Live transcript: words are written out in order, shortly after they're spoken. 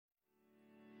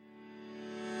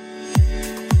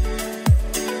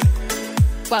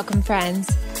Welcome,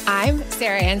 friends. I'm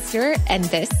Sarah Ann Stewart, and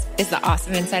this is the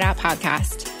Awesome Inside Out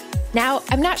podcast. Now,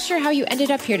 I'm not sure how you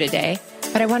ended up here today,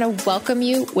 but I want to welcome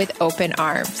you with open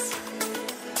arms.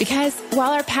 Because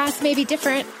while our paths may be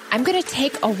different, I'm going to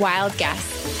take a wild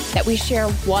guess that we share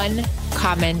one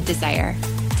common desire: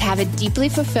 to have a deeply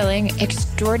fulfilling,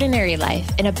 extraordinary life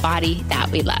in a body that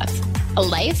we love. A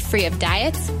life free of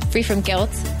diets, free from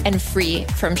guilt, and free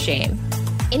from shame.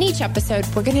 In each episode,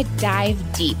 we're going to dive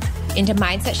deep into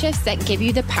mindset shifts that give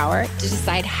you the power to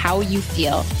decide how you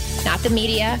feel, not the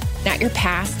media, not your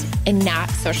past, and not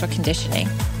social conditioning.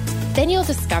 Then you'll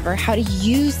discover how to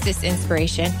use this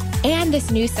inspiration and this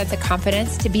new sense of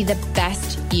confidence to be the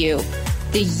best you,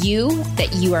 the you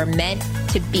that you are meant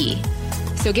to be.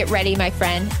 So get ready, my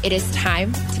friend. It is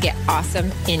time to get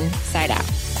awesome inside out.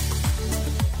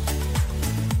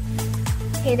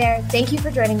 Hey there. Thank you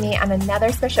for joining me on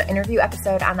another special interview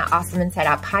episode on the Awesome Inside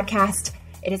Out podcast.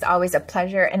 It is always a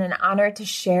pleasure and an honor to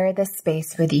share this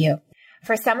space with you.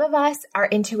 For some of us, our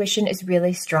intuition is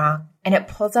really strong and it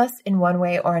pulls us in one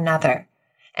way or another.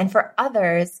 And for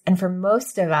others, and for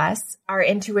most of us, our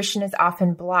intuition is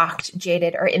often blocked,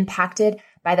 jaded, or impacted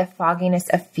by the fogginess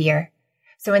of fear.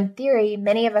 So in theory,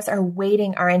 many of us are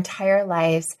waiting our entire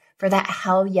lives for that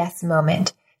hell yes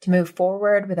moment to move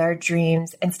forward with our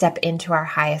dreams and step into our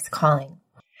highest calling.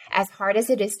 As hard as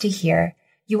it is to hear,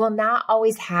 you will not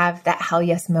always have that hell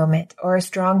yes moment or a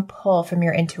strong pull from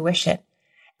your intuition.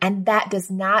 And that does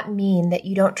not mean that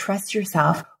you don't trust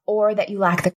yourself or that you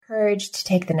lack the courage to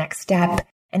take the next step.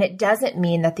 And it doesn't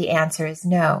mean that the answer is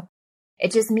no.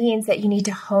 It just means that you need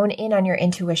to hone in on your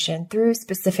intuition through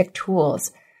specific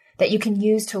tools that you can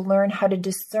use to learn how to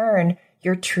discern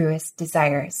your truest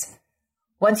desires.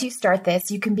 Once you start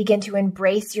this, you can begin to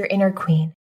embrace your inner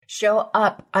queen, show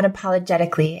up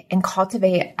unapologetically, and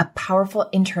cultivate a powerful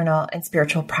internal and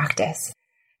spiritual practice.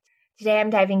 Today,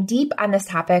 I'm diving deep on this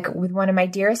topic with one of my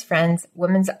dearest friends,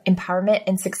 women's empowerment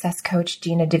and success coach,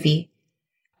 Gina DeVee.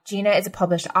 Gina is a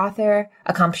published author,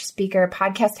 accomplished speaker,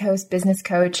 podcast host, business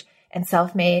coach, and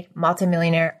self-made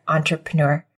multimillionaire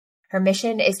entrepreneur. Her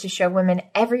mission is to show women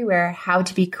everywhere how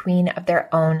to be queen of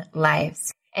their own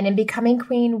lives. And in becoming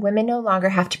queen, women no longer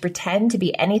have to pretend to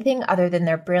be anything other than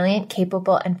their brilliant,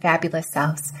 capable, and fabulous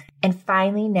selves. And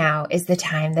finally, now is the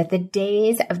time that the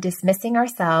days of dismissing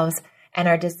ourselves and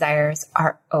our desires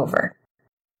are over.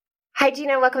 Hi,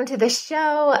 Gina. Welcome to the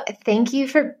show. Thank you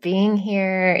for being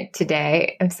here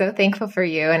today. I'm so thankful for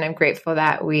you, and I'm grateful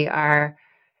that we are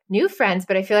new friends,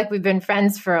 but I feel like we've been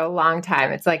friends for a long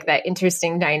time. It's like that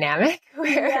interesting dynamic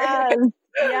where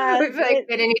we've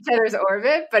been in each other's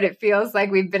orbit, but it feels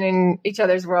like we've been in each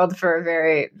other's world for a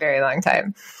very, very long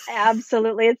time.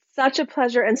 Absolutely. It's such a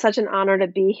pleasure and such an honor to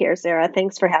be here, Sarah.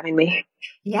 Thanks for having me.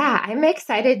 Yeah, I'm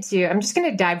excited I'm just going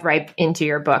to dive right into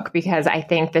your book because I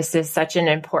think this is such an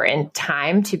important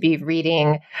time to be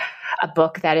reading a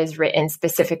book that is written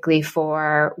specifically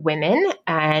for women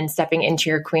and stepping into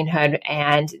your queenhood.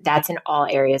 And that's in all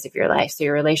areas of your life. So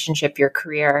your relationship, your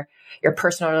career, your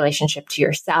personal relationship to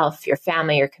yourself, your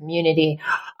family, your community,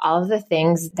 all of the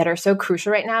things that are so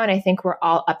crucial right now. And I think we're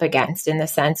all up against in the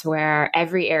sense where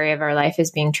every area of our life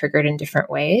is being triggered in different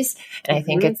ways. And I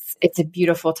think it's a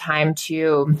beautiful time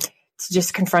to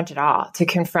just confront it all, to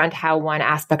confront how one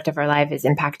aspect of our life is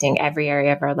impacting every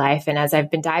area of our life. And as I've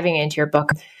been diving into your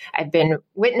book, I've been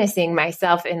witnessing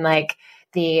myself in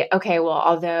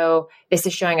although this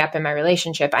is showing up in my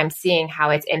relationship, I'm seeing how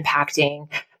it's impacting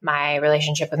my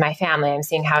relationship with my family. I'm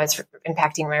seeing how it's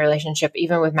impacting my relationship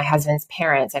even with my husband's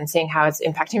parents. I'm seeing how it's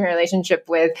impacting my relationship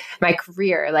with my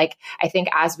career. I think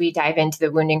as we dive into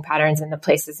the wounding patterns and the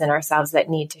places in ourselves that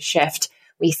need to shift,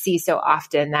 we see so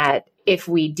often that if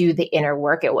we do the inner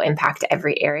work, it will impact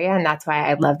every area. And that's why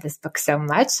I love this book so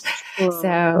much.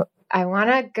 So I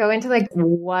want to go into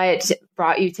what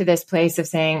brought you to this place of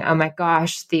saying, oh my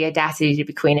gosh, the audacity to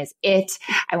be queen is it.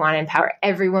 I want to empower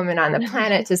every woman on the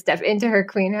planet to step into her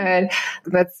queenhood.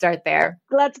 Let's start there.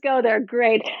 Let's go there.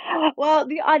 Great. Well,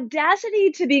 the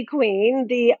audacity to be queen,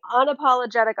 the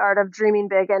unapologetic art of dreaming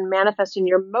big and manifesting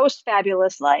your most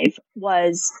fabulous life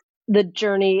was the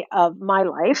journey of my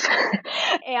life.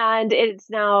 And it's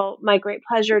now my great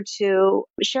pleasure to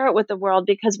share it with the world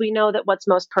because we know that what's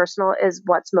most personal is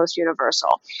what's most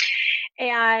universal.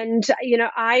 And,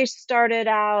 I started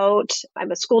out,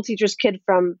 I'm a school teacher's kid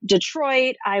from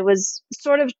Detroit. I was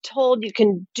sort of told you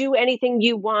can do anything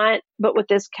you want, but with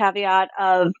this caveat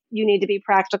of you need to be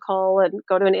practical and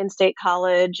go to an in-state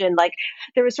college. And like,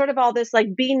 there was sort of all this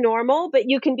like, be normal, but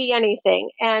you can be anything.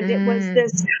 And it was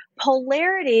this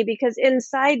polarity because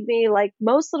inside me, like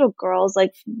most little girls,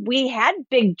 like we had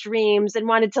big dreams and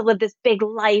wanted to live this big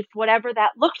life, whatever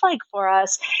that looked like for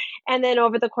us. And then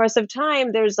over the course of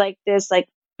time, there's like this, like,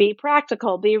 be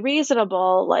practical, be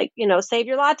reasonable, like, save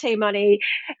your latte money.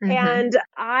 And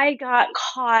I got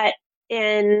caught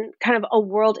in kind of a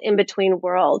world in between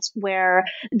worlds where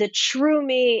the true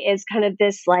me is kind of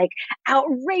this like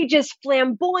outrageous,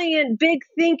 flamboyant, big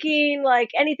thinking, like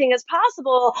anything is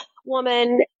possible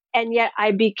woman. And yet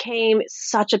I became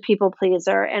such a people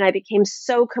pleaser and I became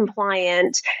so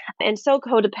compliant and so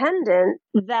codependent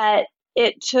that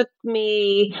it took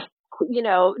me,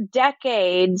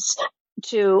 decades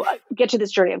to get to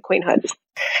this journey of queenhood.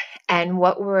 And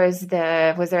what was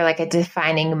there like a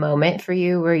defining moment for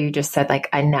you where you just said like,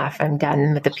 enough, I'm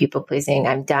done with the people pleasing.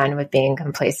 I'm done with being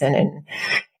complacent in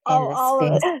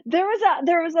this space.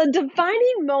 There was a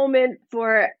defining moment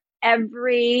for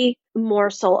every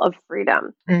morsel of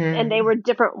freedom. And they were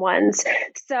different ones.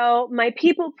 So my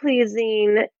people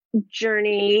pleasing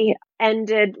journey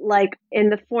ended like in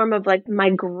the form of like my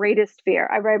greatest fear.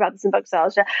 I write about this in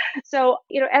Booksellers. So,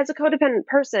 as a codependent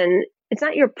person, it's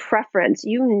not your preference.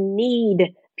 You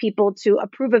need people to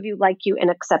approve of you, like you, and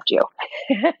accept you.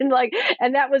 and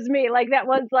that was me. Like that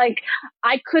was like,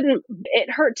 it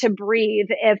hurt to breathe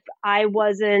if I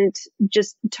wasn't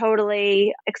just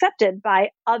totally accepted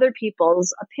by other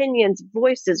people's opinions,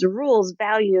 voices, rules,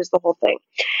 values, the whole thing.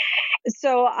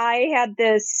 So I had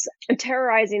this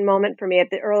terrorizing moment for me at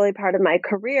the early part of my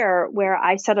career where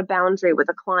I set a boundary with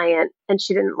a client and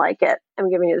she didn't like it.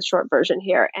 I'm giving you the short version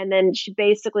here. And then she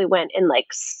basically went and like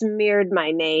smeared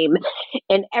my name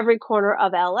in every corner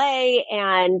of LA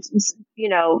and,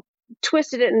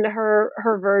 twisted it into her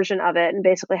version of it and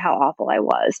basically how awful I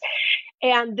was.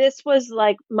 And this was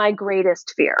like my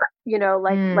greatest fear,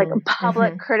 like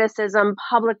public criticism,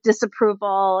 public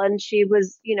disapproval. And she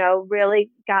was,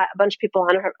 really got a bunch of people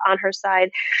on her side.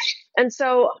 And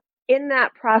so in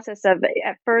that process of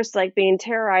at first, like being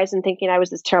terrorized and thinking I was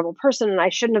this terrible person and I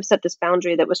shouldn't have set this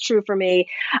boundary that was true for me,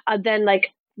 then like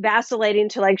vacillating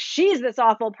to like, she's this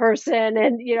awful person.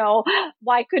 And,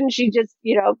 why couldn't she just,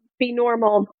 be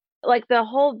normal? Like the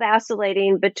whole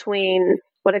vacillating between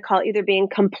what I call either being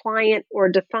compliant or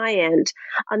defiant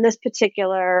on this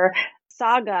particular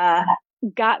saga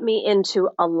got me into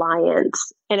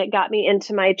alliance and it got me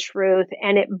into my truth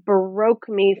and it broke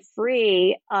me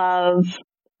free of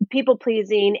people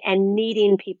pleasing and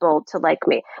needing people to like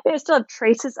me. I still have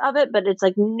traces of it, but it's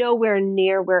like nowhere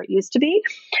near where it used to be.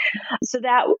 So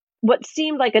that what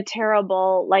seemed like a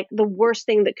terrible, like the worst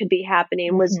thing that could be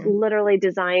happening was literally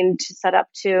designed to set up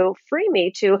to free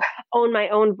me to own my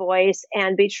own voice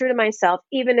and be true to myself,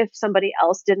 even if somebody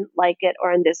else didn't like it,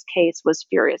 or in this case was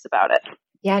furious about it.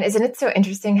 Yeah. And isn't it so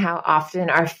interesting how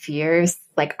often our fears,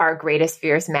 like our greatest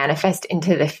fears, manifest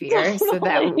into the fear so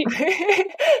that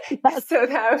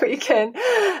we can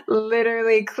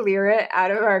literally clear it out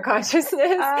of our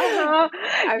consciousness.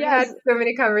 I've had so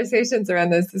many conversations around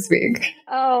this week.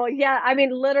 Oh, yeah. I mean,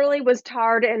 literally was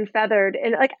tarred and feathered.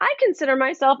 And like, I consider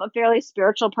myself a fairly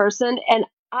spiritual person and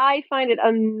I find it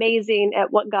amazing at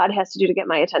what God has to do to get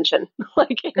my attention.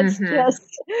 Like it's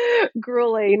just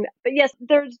grueling. But yes,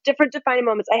 there's different defining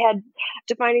moments. I had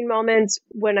defining moments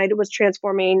when I was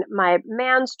transforming my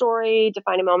man story,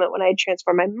 defining moment when I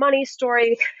transformed my money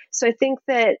story. So I think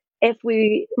that if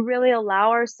we really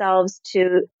allow ourselves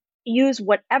to use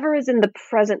whatever is in the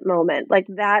present moment, like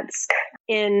that's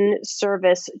in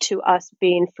service to us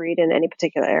being freed in any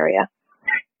particular area.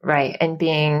 Right. And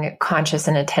being conscious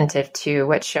and attentive to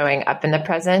what's showing up in the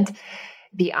present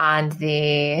beyond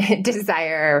the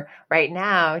desire right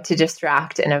now to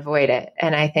distract and avoid it.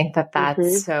 And I think that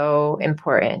that's so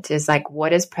important is like,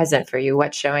 what is present for you?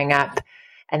 What's showing up?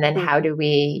 And then how do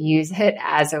we use it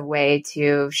as a way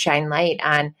to shine light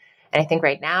on? And I think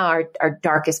right now our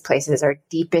darkest places, our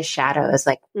deepest shadows,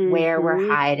 like where we're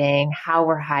hiding, how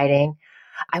we're hiding.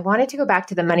 I wanted to go back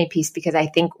to the money piece because I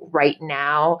think right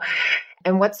now,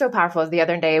 and what's so powerful is the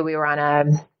other day we were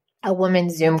on a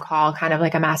women's Zoom call, kind of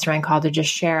like a mastermind call to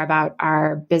just share about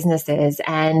our businesses.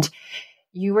 And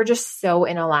you were just so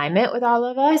in alignment with all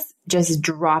of us, just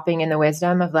dropping in the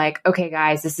wisdom of like, okay,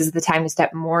 guys, this is the time to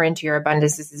step more into your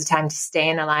abundance. This is the time to stay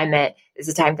in alignment. This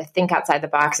is the time to think outside the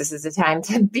box. This is the time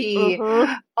to be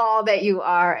all that you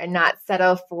are and not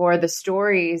settle for the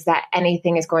stories that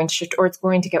anything is going to shift or it's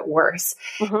going to get worse.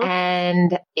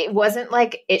 And it wasn't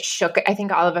like it shook. I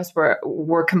think all of us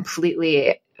were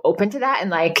completely open to that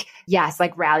and like, yes,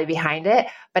 like rally behind it.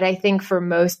 But I think for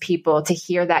most people to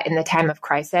hear that in the time of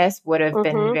crisis would have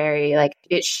been very like,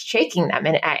 it's shaking them.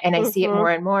 And I see it more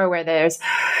and more where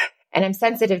and I'm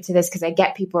sensitive to this because I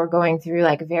get people are going through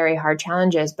like very hard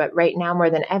challenges, but right now more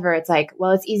than ever, it's like,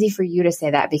 well, it's easy for you to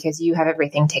say that because you have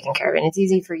everything taken care of. And it's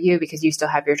easy for you because you still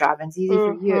have your job and it's easy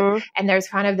for you. And there's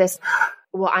kind of this,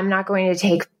 well, I'm not going to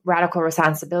take radical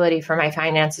responsibility for my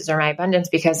finances or my abundance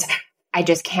because I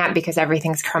just can't because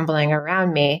everything's crumbling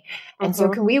around me. And so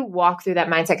can we walk through that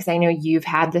mindset? Because I know you've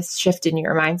had this shift in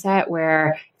your mindset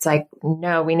where it's like,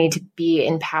 no, we need to be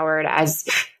empowered as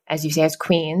you say, as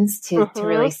queens to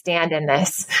really stand in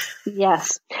this.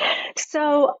 Yes.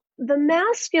 So the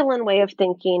masculine way of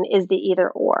thinking is the either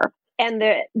or. And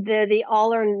the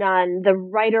all or none, the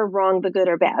right or wrong, the good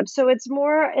or bad. So it's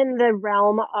more in the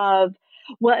realm of,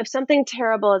 well, if something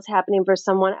terrible is happening for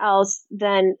someone else,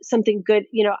 then something good,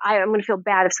 I'm going to feel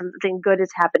bad if something good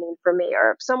is happening for me.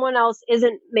 Or if someone else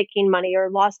isn't making money or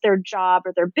lost their job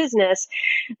or their business,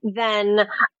 then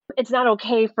it's not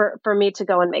okay for me to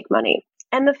go and make money.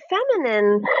 And the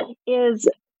feminine is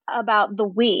about the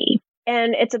we.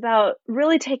 And it's about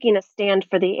really taking a stand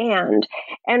for the and.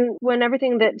 And when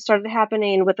everything that started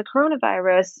happening with the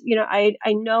coronavirus, I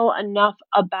know enough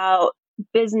about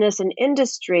business and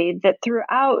industry that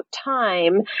throughout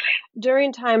time,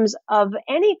 during times of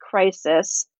any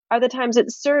crisis, are the times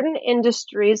that certain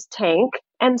industries tank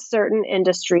and certain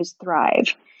industries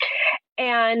thrive.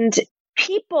 And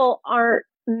people aren't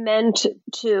meant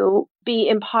to be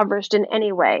impoverished in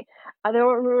any way.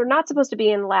 We're not supposed to be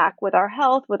in lack with our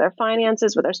health, with our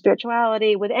finances, with our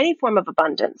spirituality, with any form of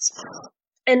abundance.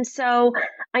 And so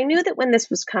I knew that when this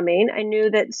was coming, I knew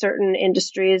that certain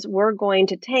industries were going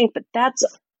to tank, but that's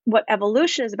what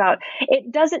evolution is about.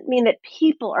 It doesn't mean that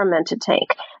people are meant to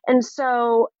tank. And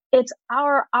so it's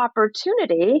our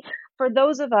opportunity for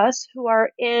those of us who are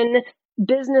in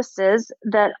businesses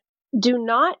that do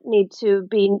not need to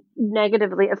be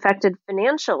negatively affected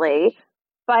financially,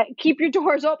 but keep your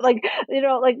doors open.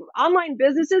 Like online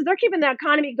businesses, they're keeping the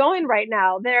economy going right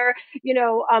now. They're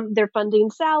funding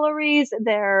salaries.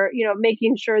 They're,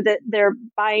 making sure that they're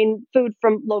buying food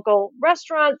from local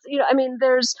restaurants.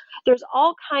 There's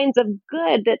all kinds of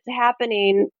good that's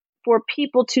happening for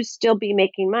people to still be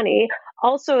making money.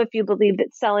 Also, if you believe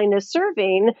that selling is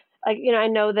serving, I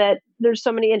know that there's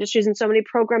so many industries and so many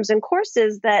programs and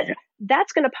courses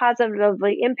that's going to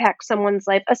positively impact someone's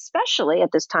life, especially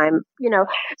at this time,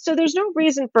 so there's no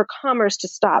reason for commerce to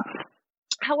stop.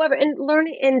 However,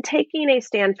 in taking a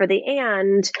stand for the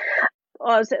and,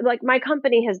 like my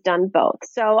company has done both.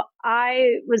 So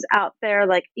I was out there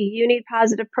like, you need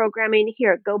positive programming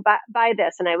here, go buy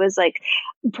this. And I was like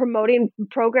promoting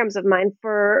programs of mine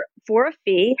for a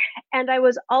fee. And I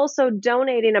was also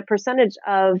donating a percentage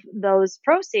of those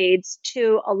proceeds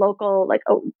to a local, like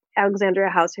Alexandria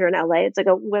House here in LA. It's like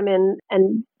a women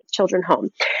and children home.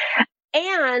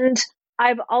 And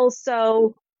I've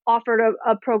also offered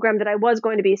a program that I was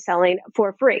going to be selling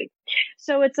for free.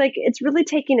 So it's really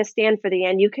taking a stand for the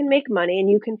end. You can make money and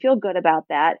you can feel good about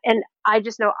that. And I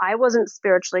just know I wasn't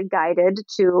spiritually guided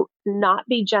to not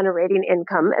be generating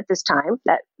income at this time.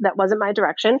 That wasn't my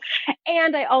direction.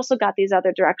 And I also got these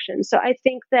other directions. So I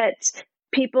think that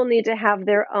people need to have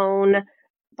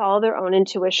follow their own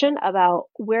intuition about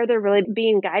where they're really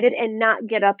being guided and not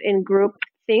get up in group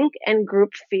think and group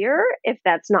fear if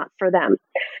that's not for them.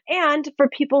 And for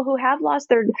people who have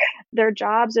lost their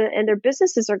jobs and their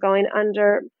businesses are going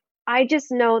under, I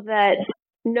just know that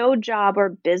no job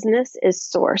or business is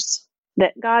source,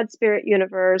 that God, spirit,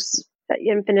 universe,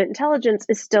 infinite intelligence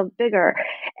is still bigger.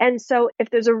 And so if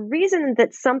there's a reason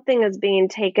that something is being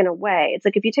taken away, it's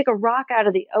like if you take a rock out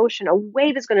of the ocean, a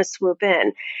wave is going to swoop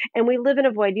in, and we live in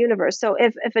a void universe. So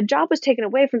if a job was taken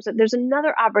away from something, there's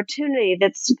another opportunity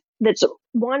that's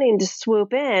wanting to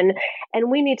swoop in,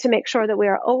 and we need to make sure that we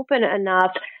are open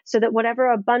enough so that whatever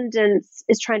abundance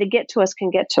is trying to get to us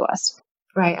can get to us.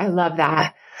 Right. I love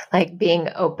that. Like being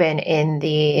open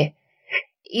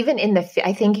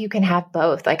I think you can have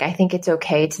both. Like, I think it's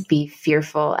okay to be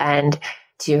fearful and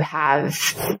to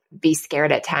be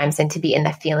scared at times and to be in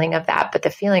the feeling of that. But the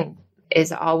feeling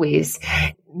is always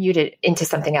muted into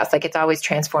something else. Like it's always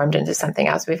transformed into something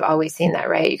else. We've always seen that,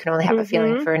 right? You can only have a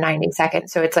feeling for 90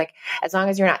 seconds. So it's like, as long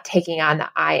as you're not taking on the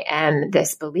I am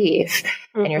this belief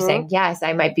and you're saying, yes,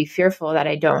 I might be fearful that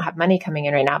I don't have money coming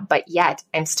in right now, but yet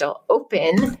I'm still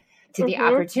open to the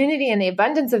opportunity and the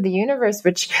abundance of the universe,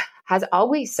 which has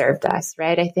always served us,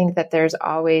 right? I think that there's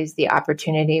always the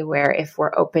opportunity where if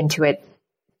we're open to it,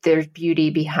 there's beauty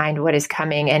behind what is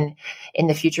coming and in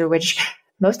the future, which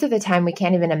most of the time we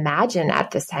can't even imagine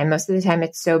at this time. Most of the time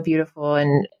it's so beautiful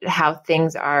and how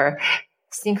things are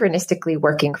synchronistically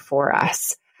working for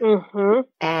us.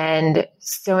 And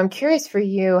so I'm curious for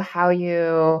you, how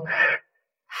you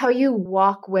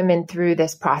walk women through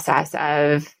this process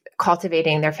of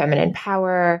cultivating their feminine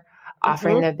power,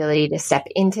 offering the ability to step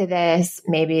into this.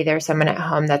 Maybe there's someone at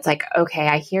home that's like, okay,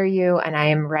 I hear you and I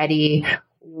am ready.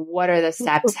 What are the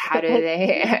steps? How do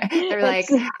they're like,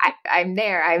 I'm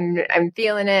there. I'm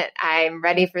feeling it. I'm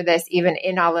ready for this, even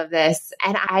in all of this.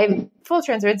 And I'm full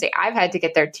transparency. I've had to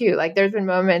get there too. Like there's been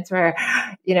moments where,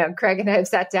 Craig and I have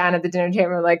sat down at the dinner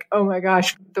table, like, oh my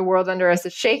gosh, the world under us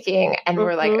is shaking. And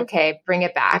we're like, okay, bring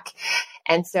it back.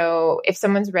 And so if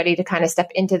someone's ready to kind of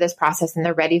step into this process and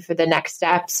they're ready for the next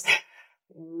steps,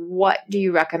 what do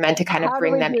you recommend to kind of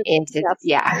bring them into?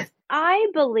 Yeah. I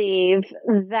believe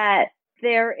that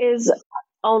there is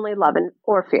only love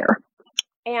or fear.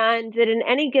 And that in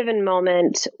any given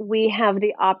moment, we have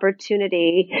the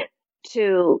opportunity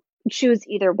to choose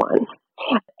either one.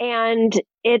 And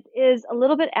it is a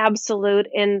little bit absolute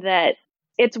in that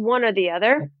it's one or the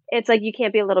other. It's like you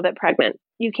can't be a little bit pregnant.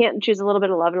 You can't choose a little bit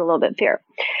of love and a little bit of fear.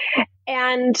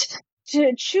 And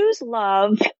to choose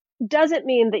love doesn't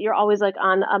mean that you're always like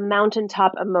on a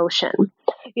mountaintop emotion,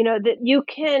 that you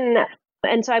can.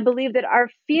 And so I believe that our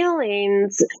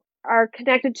feelings are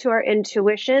connected to our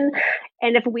intuition.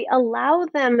 And if we allow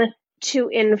them to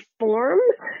inform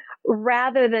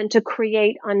rather than to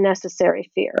create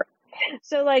unnecessary fear.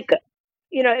 So like,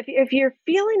 if you're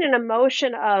feeling an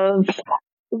emotion of,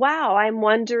 wow, I'm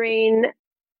wondering,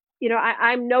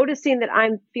 I'm noticing that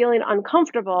I'm feeling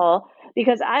uncomfortable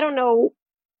because I don't know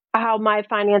how my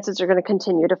finances are going to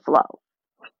continue to flow.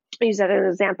 I use that as an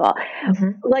example.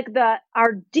 Like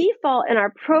our default in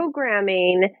our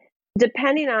programming,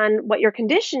 depending on what your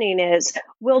conditioning is,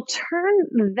 will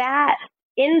turn that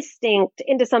instinct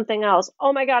into something else.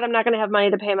 Oh my God, I'm not going to have money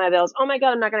to pay my bills. Oh my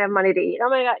God, I'm not going to have money to eat. Oh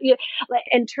my God.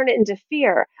 And turn it into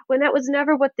fear when that was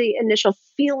never what the initial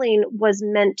feeling was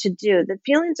meant to do. The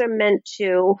feelings are meant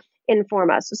to inform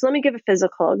us. So let me give a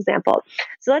physical example.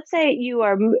 So let's say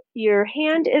your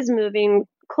hand is moving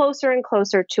closer and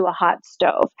closer to a hot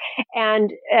stove.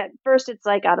 And at first it's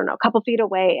like, I don't know, a couple feet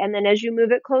away. And then as you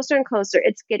move it closer and closer,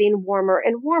 it's getting warmer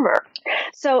and warmer.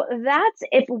 So that's,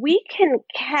 if we can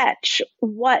catch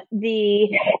what the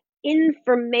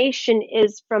information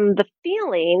is from the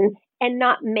feeling and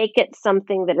not make it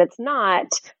something that it's not,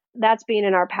 that's being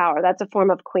in our power. That's a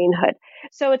form of queenhood.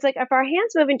 So it's like, if our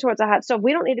hand's moving towards a hot stove,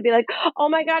 we don't need to be like, oh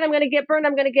my God, I'm going to get burned.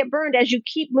 I'm going to get burned. As you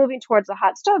keep moving towards the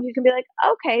hot stove, you can be like,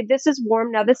 okay, this is warm.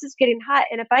 Now this is getting hot.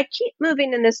 And if I keep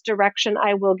moving in this direction,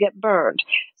 I will get burned.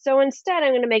 So instead,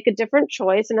 I'm going to make a different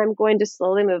choice and I'm going to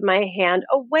slowly move my hand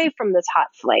away from this hot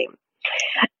flame.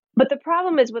 But the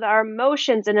problem is with our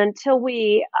emotions, and until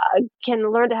we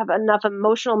can learn to have enough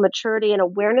emotional maturity and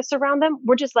awareness around them,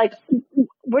 we're just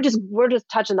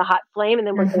touching the hot flame and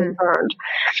then we're getting burned.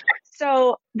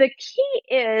 So the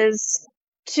key is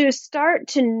to start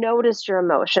to notice your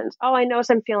emotions. Oh, I notice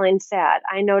I'm feeling sad.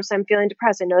 I notice I'm feeling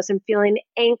depressed. I notice I'm feeling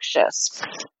anxious.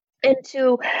 And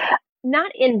to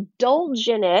not indulge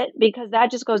in it, because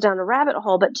that just goes down a rabbit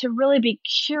hole, but to really be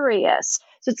curious.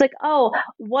 So it's like, oh,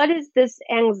 what is this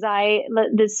anxiety,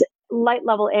 this light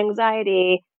level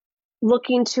anxiety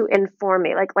looking to inform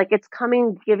me? Like it's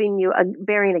coming,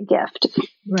 bearing a gift.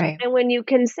 Right. And when you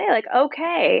can say like,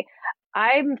 okay,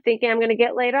 I'm thinking I'm going to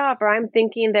get laid off, or I'm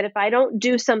thinking that if I don't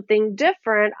do something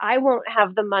different, I won't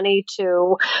have the money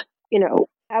to,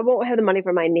 I won't have the money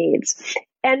for my needs.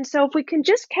 And so if we can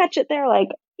just catch it there, like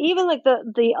even like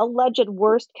the alleged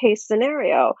worst case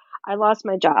scenario, I lost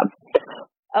my job.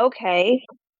 Okay.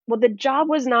 Well, the job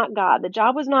was not God. The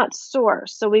job was not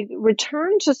source. So we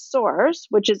return to source,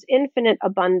 which is infinite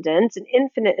abundance and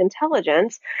infinite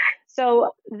intelligence.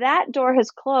 So that door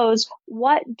has closed.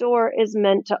 What door is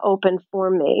meant to open for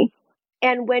me?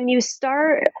 And when you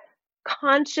start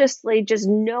consciously just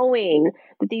knowing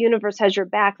that the universe has your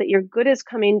back, that your good is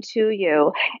coming to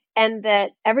you, and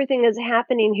that everything is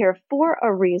happening here for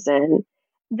a reason,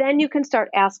 then you can start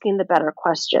asking the better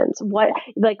questions. What,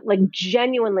 like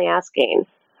genuinely asking,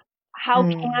 How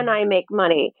can I make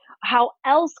money? How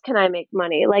else can I make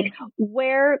money? Like,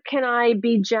 where can I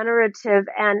be generative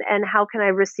and how can I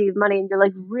receive money? And you're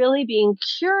like really being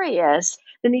curious,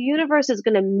 then the universe is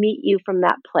going to meet you from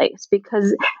that place,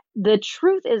 because the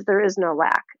truth is there is no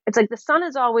lack. It's like the sun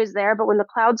is always there, but when the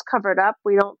clouds cover it up,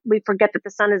 we forget that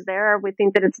the sun is there. We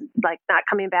think that it's like not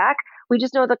coming back. We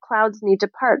just know the clouds need to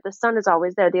part. The sun is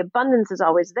always there. The abundance is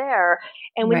always there.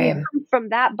 And when you come from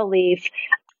that belief,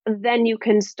 then you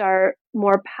can start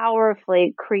more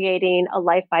powerfully creating a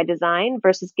life by design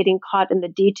versus getting caught in the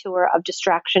detour of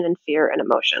distraction and fear and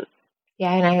emotion.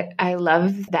 Yeah. And I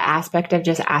love the aspect of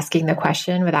just asking the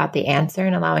question without the answer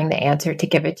and allowing the answer to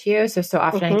give it to you. So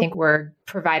often I think we're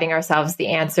providing ourselves the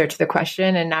answer to the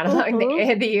question and not allowing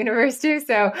the universe to.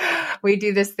 So we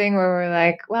do this thing where we're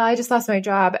like, well, I just lost my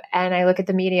job, and I look at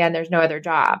the media and there's no other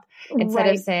job. Instead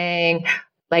of saying,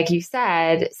 like you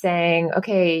said, saying,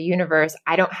 okay, universe,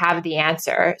 I don't have the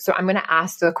answer. So I'm going to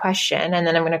ask the question, and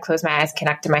then I'm going to close my eyes,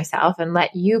 connect to myself, and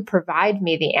let you provide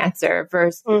me the answer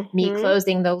versus me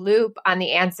closing the loop on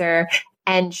the answer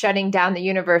and shutting down the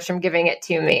universe from giving it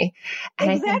to me. And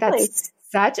I think that's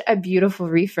such a beautiful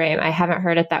reframe. I haven't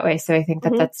heard it that way. So I think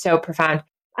that that's so profound.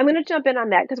 I'm going to jump in on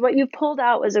that because what you pulled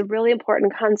out was a really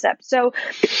important concept. So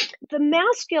the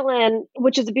masculine,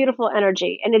 which is a beautiful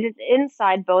energy, and it is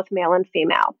inside both male and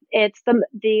female. It's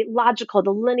the logical,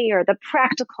 the linear, the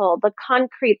practical, the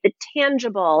concrete, the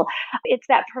tangible. It's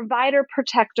that provider,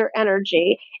 protector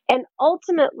energy. And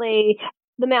ultimately,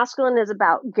 the masculine is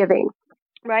about giving,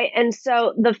 right? And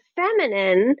so the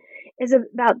feminine is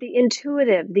about the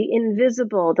intuitive, the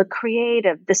invisible, the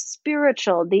creative, the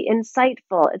spiritual, the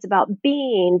insightful. It's about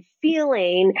being,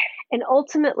 feeling, and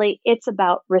ultimately it's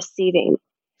about receiving.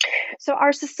 So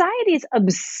our society's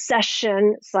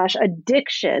obsession /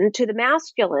 addiction to the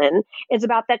masculine is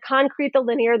about the concrete, the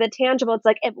linear, the tangible. It's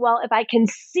like, if I can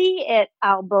see it,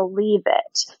 I'll believe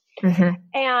it.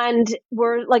 And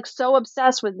we're like so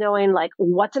obsessed with knowing like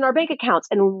what's in our bank accounts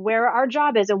and where our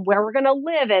job is and where we're going to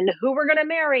live and who we're going to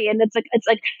marry. And it's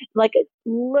like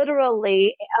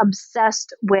literally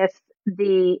obsessed with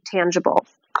the tangible.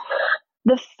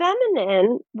 The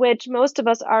feminine, which most of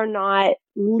us are not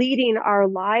leading our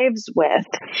lives with,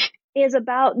 is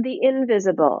about the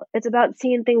invisible. It's about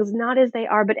seeing things not as they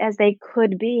are, but as they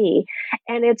could be.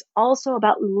 And it's also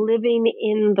about living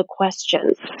in the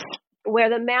question,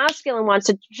 where the masculine wants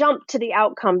to jump to the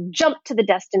outcome, jump to the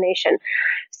destination.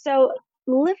 So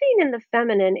living in the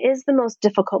feminine is the most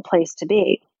difficult place to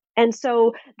be. And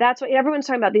so that's what everyone's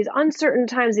talking about, these uncertain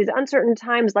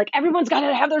times, like everyone's got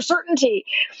to have their certainty.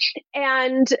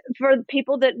 And for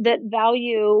people that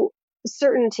value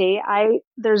certainty,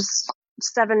 there's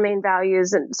 7 main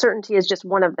values, and certainty is just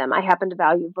one of them. I happen to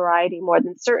value variety more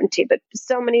than certainty, but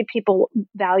so many people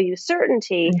value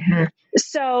certainty.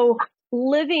 So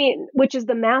living, which is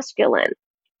the masculine,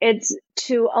 it's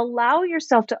to allow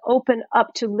yourself to open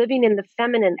up to living in the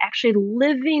feminine, actually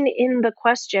living in the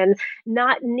question,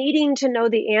 not needing to know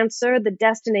the answer, the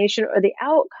destination, or the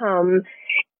outcome,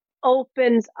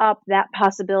 opens up that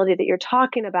possibility that you're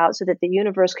talking about so that the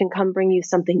universe can come bring you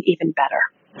something even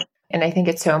better. And I think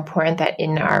it's so important that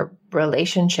in our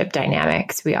relationship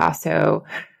dynamics, we also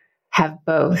have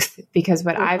both, because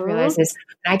what I've realized is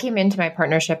when I came into my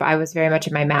partnership, I was very much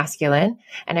in my masculine,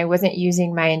 and I wasn't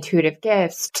using my intuitive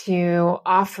gifts to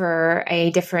offer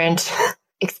a different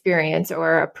experience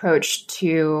or approach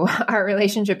to our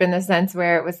relationship, in the sense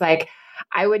where it was like,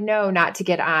 I would know not to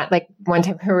get on, like one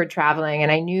time we were traveling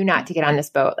and I knew not to get on this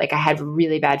boat. Like I had a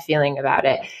really bad feeling about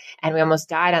it. And we almost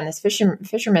died on this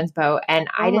fisherman's boat. And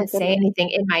I didn't say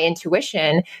anything in my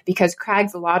intuition, because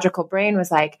Craig's logical brain was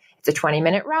like, it's a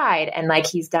 20-minute ride. And like,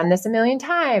 he's done this a million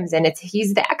times and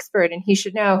he's the expert and he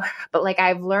should know. But like,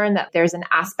 I've learned that there's an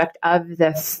aspect of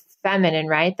the feminine,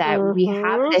 right? That we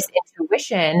have this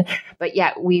intuition, but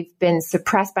yet we've been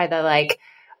suppressed by the like,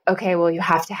 okay, well, you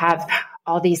have to have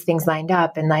all these things lined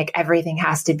up and like everything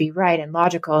has to be right and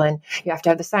logical and you have to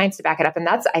have the science to back it up. And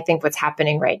that's, I think, what's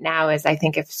happening right now is I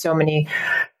think if so many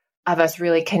of us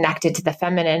really connected to the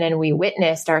feminine and we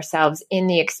witnessed ourselves in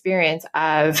the experience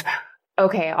of,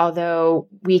 okay, although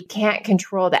we can't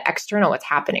control the external, what's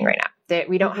happening right now, that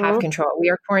we don't have control.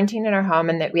 We are quarantined in our home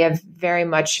and that we have very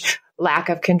much lack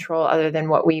of control other than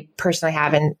what we personally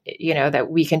have and, you know, that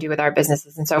we can do with our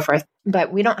businesses and so forth.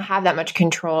 But we don't have that much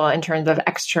control in terms of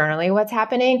externally what's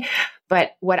happening.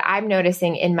 But what I'm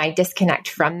noticing in my disconnect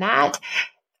from that,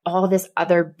 all this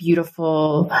other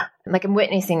beautiful, like I'm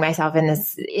witnessing myself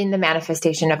in the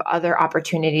manifestation of other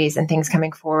opportunities and things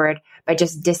coming forward by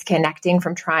just disconnecting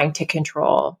from trying to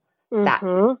control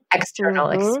that external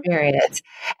experience.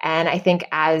 And I think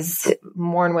as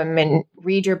more women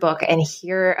read your book and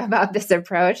hear about this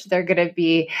approach, they're going to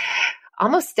be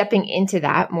almost stepping into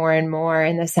that more and more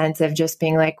in the sense of just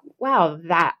being like, wow,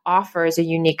 that offers a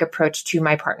unique approach to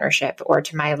my partnership or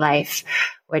to my life,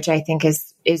 which I think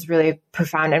is really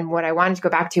profound. And what I wanted to go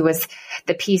back to was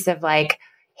the piece of like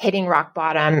hitting rock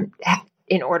bottom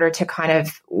in order to kind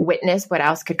of witness what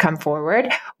else could come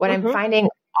forward. What I'm finding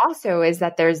also is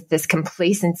that there's this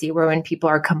complacency where when people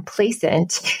are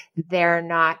complacent, they're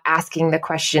not asking the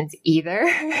questions either.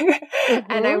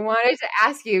 And I wanted to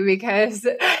ask you because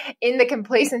in the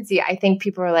complacency, I think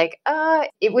people are like,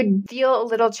 it would feel a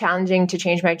little challenging to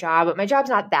change my job, but my job's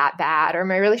not that bad, or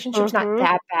my relationship's not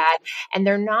that bad. And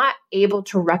they're not able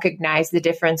to recognize the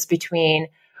difference between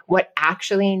what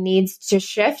actually needs to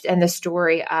shift and the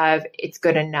story of it's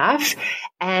good enough.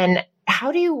 And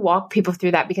how do you walk people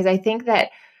through that? Because I think that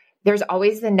there's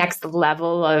always the next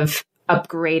level of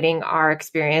upgrading our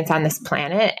experience on this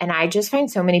planet. And I just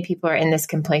find so many people are in this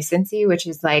complacency, which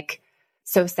is like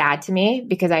so sad to me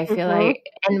because I feel like,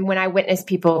 and when I witness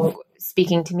people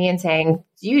speaking to me and saying,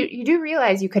 you do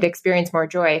realize you could experience more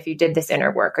joy if you did this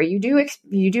inner work, or you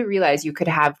do realize you could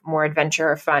have more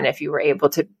adventure or fun if you were able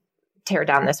to tear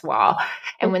down this wall.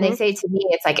 And when they say to me,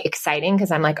 it's like exciting because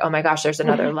I'm like, oh my gosh, there's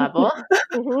another level.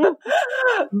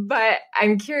 But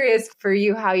I'm curious for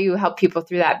you, how you help people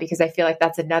through that, because I feel like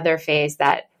that's another phase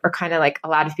that are kind of like a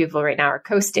lot of people right now are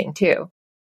coasting too.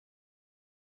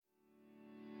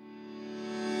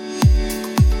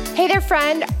 Hey there,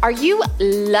 friend. Are you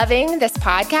loving this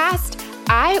podcast?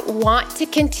 I want to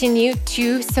continue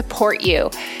to support you.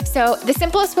 So the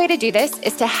simplest way to do this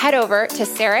is to head over to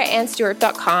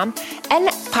sarahannstewart.com and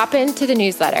pop into the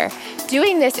newsletter.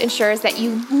 Doing this ensures that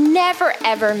you never,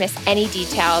 ever miss any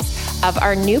details of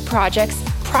our new projects,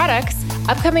 products,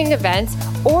 upcoming events,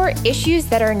 or issues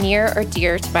that are near or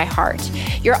dear to my heart.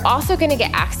 You're also going to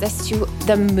get access to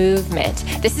the movement.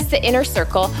 This is the inner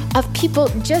circle of people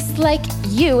just like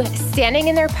you standing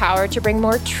in their power to bring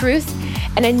more truth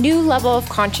and a new level of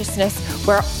consciousness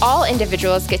where all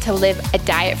individuals get to live a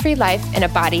diet-free life in a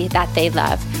body that they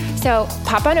love. So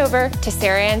pop on over to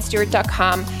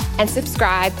sarahannstewart.com and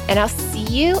subscribe, and I'll see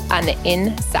you on the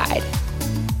inside.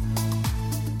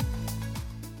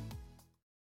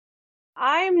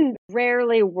 I'm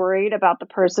rarely worried about the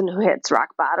person who hits rock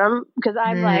bottom because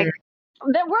I'm like,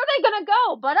 where are they going to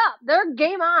go? But up. They're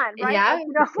game on, right? Yeah.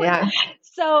 Yeah.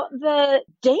 So the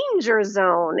danger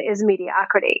zone is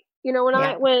mediocrity. You know,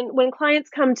 when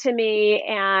clients come to me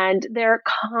and they're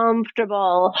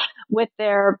comfortable with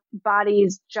their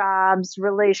bodies, jobs,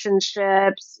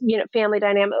 relationships, family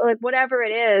dynamic, like whatever it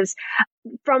is,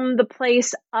 from the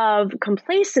place of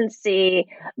complacency,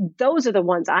 those are the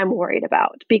ones I'm worried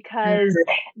about because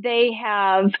they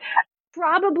have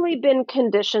probably been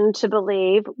conditioned to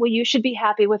believe, well, you should be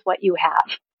happy with what you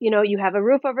have. You have a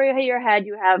roof over your head,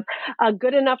 you have a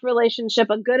good enough relationship,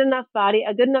 a good enough body,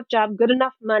 a good enough job, good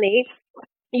enough money.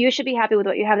 You should be happy with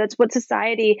what you have. That's what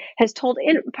society has told,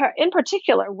 in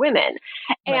particular, women.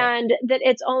 Right. And that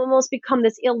it's almost become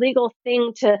this illegal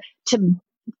thing to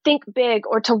think big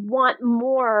or to want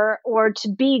more or to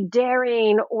be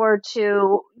daring or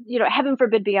to, heaven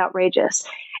forbid, be outrageous.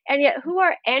 And yet, who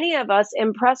are any of us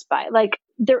impressed by? Like,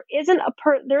 there isn't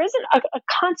a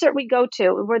concert we go to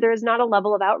where there is not a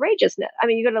level of outrageousness. I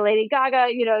mean, you go to Lady Gaga,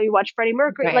 you watch Freddie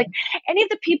Mercury, right. Like any of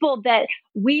the people that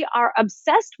we are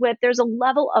obsessed with, there's a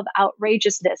level of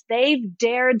outrageousness. They've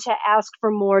dared to ask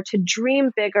for more, to dream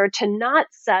bigger, to not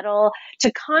settle,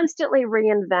 to constantly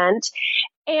reinvent.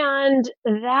 And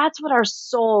that's what our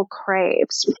soul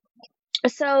craves.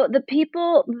 So the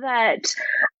people that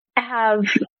have,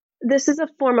 this is a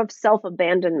form of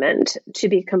self-abandonment to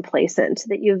be complacent,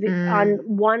 that you've on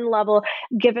one level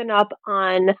given up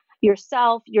on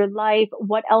yourself, your life,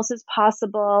 what else is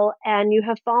possible, and you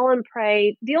have fallen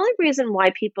prey. The only reason why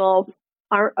people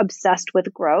aren't obsessed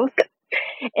with growth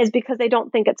is because they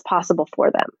don't think it's possible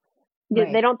for them.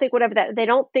 Right. They don't think they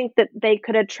don't think that they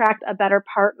could attract a better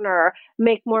partner,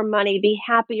 make more money, be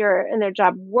happier in their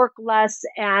job, work less,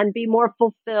 and be more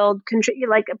fulfilled,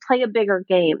 play a bigger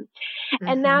game.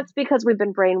 And that's because we've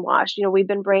been brainwashed. We've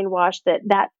been brainwashed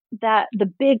that the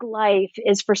big life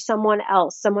is for someone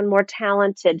else, someone more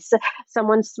talented,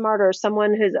 someone smarter,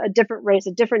 someone who's a different race,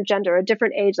 a different gender, a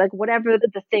different age, like whatever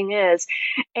the thing is.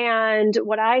 And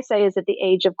what I say is that the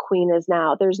age of queen is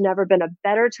now. There's never been a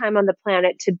better time on the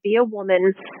planet to be a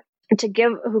woman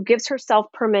who gives herself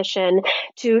permission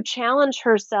to challenge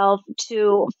herself,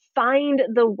 to find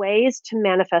the ways to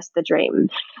manifest the dream,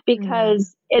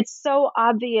 because it's so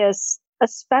obvious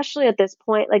especially at this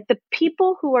point, like the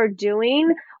people who are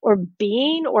doing or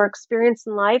being or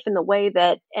experiencing life in the way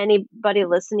that anybody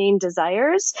listening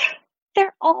desires,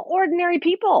 they're all ordinary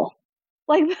people.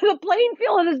 Like the playing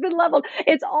field has been leveled.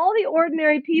 It's all the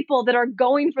ordinary people that are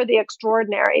going for the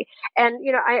extraordinary. And,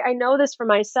 I know this for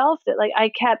myself that like I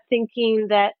kept thinking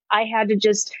that I had to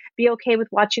just be okay with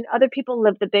watching other people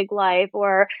live the big life.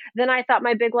 Or then I thought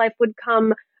my big life would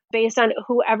come based on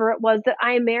whoever it was that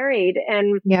I married.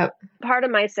 And part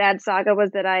of my sad saga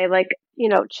was that I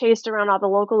chased around all the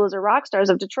local loser rock stars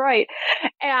of Detroit.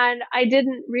 And I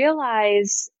didn't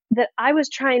realize that I was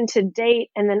trying to date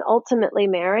and then ultimately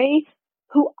marry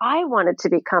who I wanted to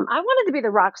become. I wanted to be the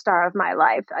rock star of my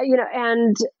life,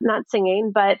 and not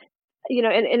singing, but,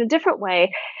 in a different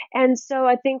way. And so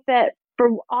I think that for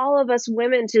all of us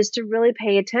women, just to really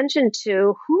pay attention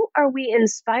to who are we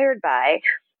inspired by,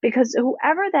 because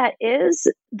whoever that is,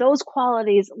 those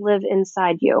qualities live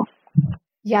inside you.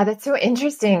 Yeah, that's so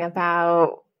interesting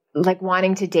about like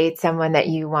wanting to date someone that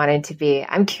you wanted to be.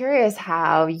 I'm curious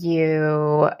how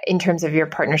you, in terms of your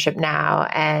partnership now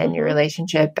and your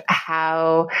relationship,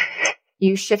 how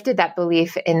you shifted that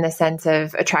belief in the sense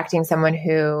of attracting someone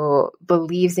who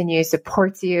believes in you,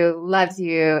 supports you, loves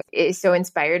you, is so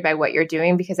inspired by what you're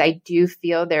doing, because I do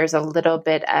feel there's a little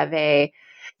bit of a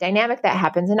dynamic that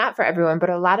happens, and not for everyone, but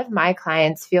a lot of my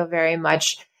clients feel very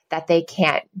much that they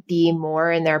can't be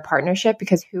more in their partnership,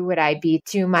 because who would I be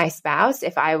to my spouse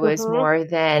if I was more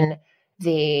than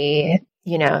the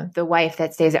wife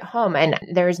that stays at home? And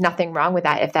there's nothing wrong with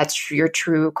that if that's your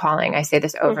true calling. I say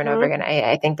this over and over again.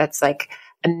 I think that's like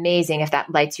amazing if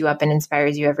that lights you up and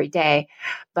inspires you every day.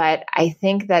 But I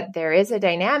think that there is a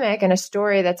dynamic and a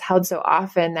story that's held so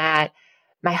often that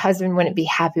my husband wouldn't be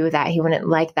happy with that. He wouldn't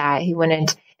like that. He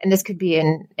wouldn't. And this could be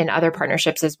in other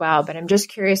partnerships as well. But I'm just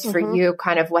curious for you,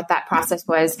 kind of what that process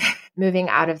was, moving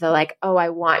out of the like, oh, I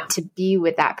want to be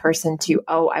with that person, to,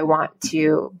 oh, I want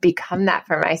to become that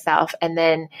for myself. And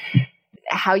then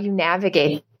how you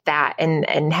navigate that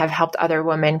and have helped other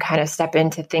women kind of step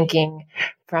into thinking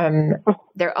from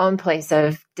their own place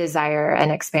of desire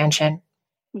and expansion.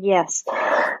 Yes.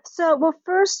 So, well,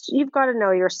 first you've got to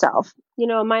know yourself.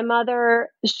 My mother,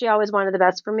 she always wanted the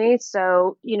best for me.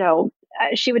 So,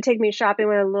 she would take me shopping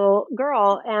when I was a little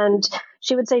girl, and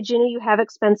she would say, Gina, you have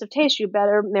expensive taste. You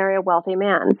better marry a wealthy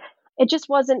man. It just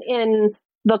wasn't in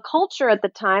the culture at the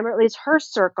time, or at least her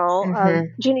circle of,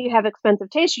 Gina, you have expensive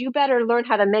taste. You better learn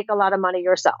how to make a lot of money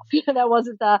yourself. That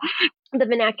wasn't the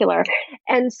vernacular.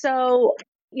 And so,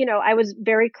 I was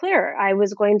very clear. I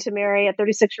was going to marry a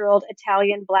 36-year-old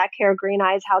Italian, black hair, green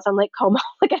eyes, house on Lake Como.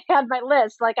 Like I had my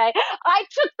list. Like I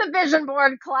took the vision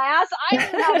board class. I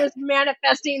knew how this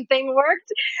manifesting thing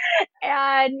worked.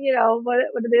 And, what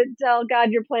did it tell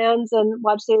God your plans and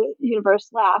watch the universe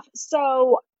laugh.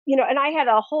 So, and I had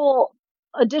a whole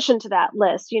addition to that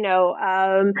list,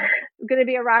 going to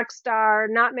be a rock star,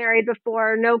 not married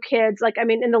before, no kids.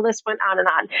 And the list went on and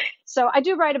on. So I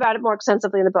do write about it more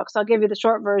extensively in the book. So I'll give you the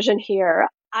short version here.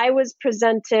 I was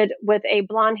presented with a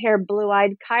blonde-haired,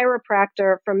 blue-eyed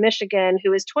chiropractor from Michigan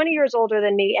who is 20 years older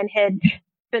than me and had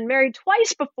been married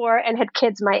twice before and had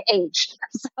kids my age.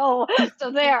 So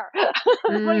there.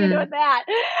 What do you do with that?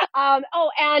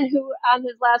 And who on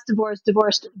his last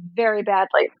divorced very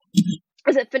badly.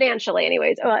 Is it financially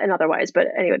anyways, and otherwise, but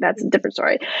anyway, that's a different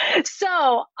story.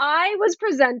 So I was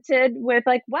presented with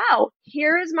like, wow,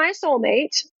 here is my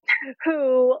soulmate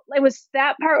who, it was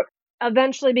that part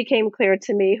eventually became clear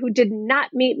to me, who did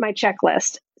not meet my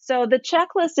checklist. So the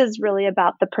checklist is really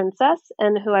about the princess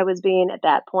and who I was being at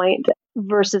that point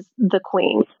versus the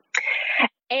queen.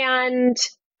 And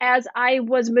as I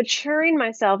was maturing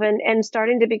myself and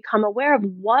starting to become aware of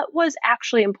what was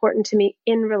actually important to me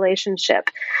in relationship.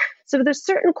 So there's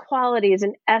certain qualities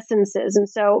and essences. And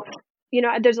so,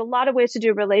 there's a lot of ways to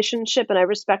do a relationship, and I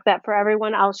respect that for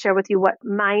everyone. I'll share with you what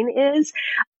mine is.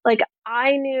 Like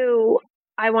I knew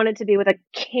I wanted to be with a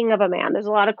king of a man. There's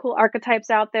a lot of cool archetypes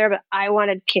out there, but I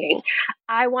wanted king.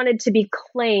 I wanted to be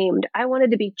claimed. I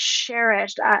wanted to be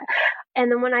cherished. And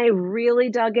then when I really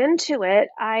dug into it,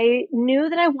 I knew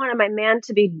that I wanted my man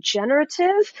to be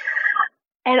generative.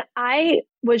 And I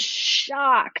was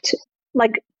shocked,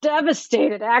 like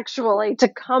devastated actually, to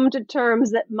come to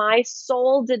terms that my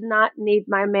soul did not need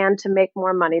my man to make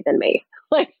more money than me.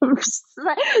 Like,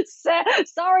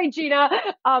 sorry, Gina.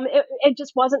 It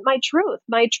just wasn't my truth.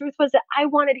 My truth was that I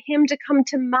wanted him to come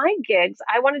to my gigs.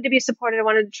 I wanted to be supported. I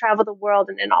wanted to travel the world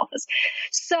and in all this.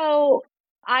 So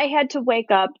I had to wake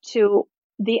up to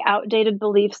the outdated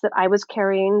beliefs that I was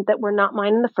carrying that were not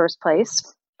mine in the first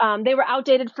place. They were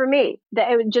outdated for me.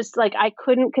 That it was just like I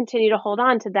couldn't continue to hold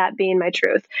on to that being my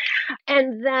truth.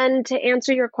 And then to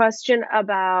answer your question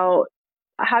about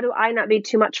how do I not be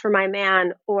too much for my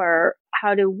man, or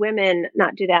how do women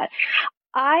not do that?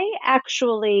 I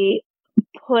actually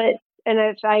put, and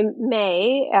if I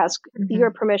may ask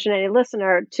your permission, any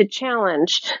listener, to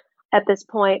challenge at this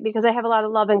point, because I have a lot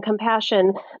of love and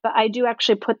compassion, but I do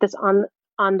actually put this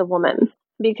on the woman,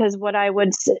 because what I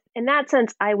would, in that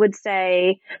sense, I would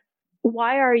say,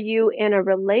 why are you in a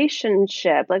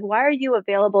relationship? Like, why are you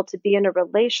available to be in a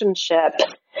relationship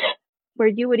where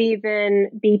you would even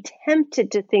be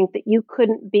tempted to think that you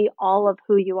couldn't be all of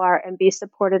who you are and be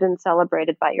supported and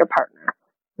celebrated by your partner?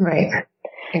 Right.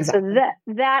 Exactly.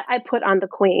 So that I put on the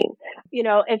queen. You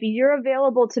know, if you're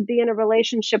available to be in a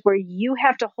relationship where you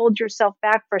have to hold yourself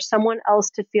back for someone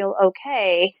else to feel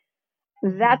okay,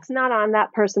 that's not on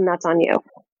that person, that's on you.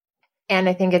 And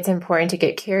I think it's important to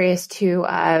get curious too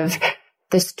of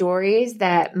the stories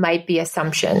that might be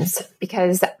assumptions,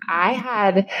 because I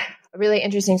had a really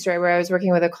interesting story where I was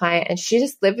working with a client and she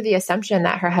just lived with the assumption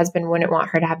that her husband wouldn't want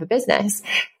her to have a business.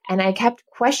 And I kept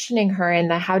questioning her in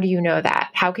the, how do you know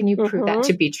that? How can you prove that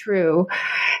to be true?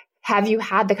 Have you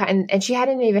had and she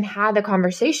hadn't even had the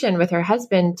conversation with her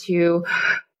husband to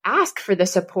ask for the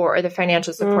support or the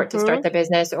financial support to start the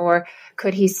business, or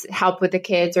could he help with the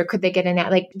kids, or could they get in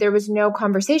that? Like, there was no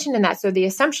conversation in that. So the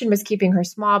assumption was keeping her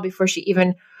small before she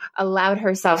even allowed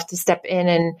herself to step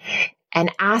in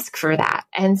and ask for that.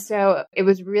 And so it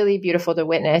was really beautiful to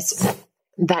witness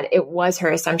that it was her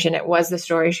assumption. It was the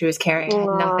story she was carrying. It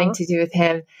had nothing to do with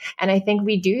him. And I think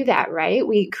we do that, right?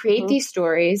 We create these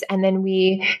stories and then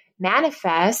we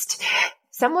manifest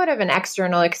somewhat of an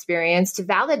external experience to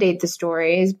validate the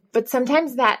stories, but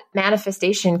sometimes that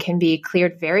manifestation can be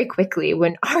cleared very quickly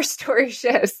when our story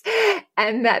shifts,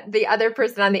 and that the other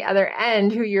person on the other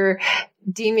end who you're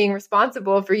deeming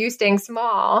responsible for you staying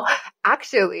small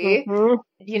actually,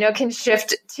 can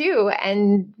shift too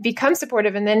and become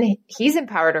supportive, and then he's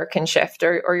empowered or can shift,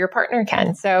 or your partner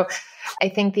can. So I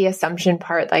think the assumption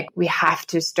part, like, we have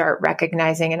to start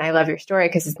recognizing, and I love your story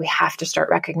because we have to start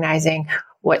recognizing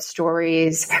what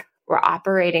stories we're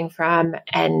operating from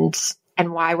and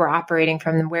why we're operating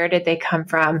from them. Where did they come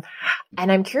from?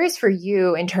 And I'm curious for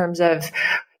you in terms of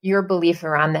your belief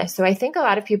around this. So I think a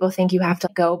lot of people think you have to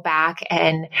go back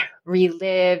and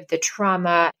relive the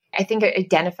trauma. I think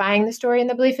identifying the story and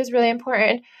the belief is really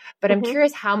important, but I'm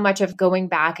curious how much of going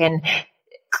back and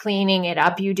cleaning it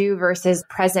up you do versus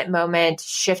present moment,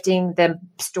 shifting the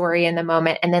story in the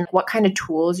moment, and then what kind of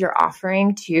tools you're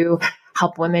offering to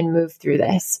help women move through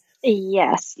this.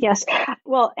 Yes.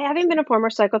 Well, having been a former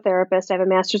psychotherapist, I have a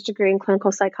master's degree in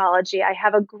clinical psychology. I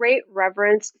have a great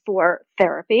reverence for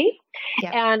therapy.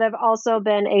 Yep. And I've also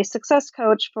been a success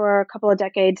coach for a couple of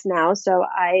decades now. So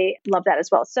I love that as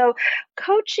well. So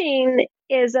coaching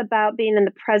is about being in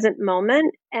the present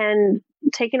moment and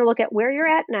taking a look at where you're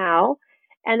at now,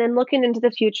 and then looking into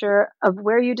the future of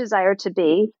where you desire to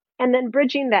be, and then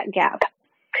bridging that gap.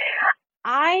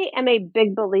 I am a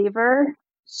big believer.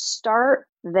 Start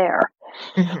there.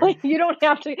 Like, you don't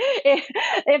have to,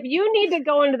 if you need to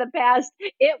go into the past,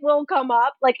 it will come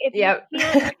up. Like, if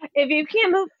you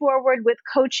can't move forward with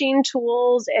coaching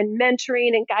tools and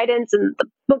mentoring and guidance and the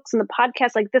books and the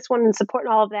podcasts like this one and support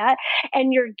and all of that,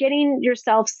 and you're getting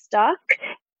yourself stuck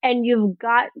and you've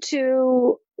got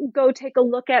to go take a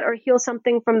look at or heal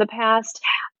something from the past,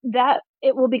 that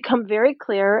it will become very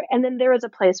clear. And then there is a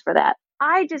place for that.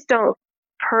 I just don't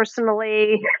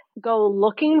personally go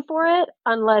looking for it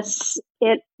unless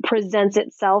it presents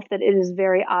itself that it is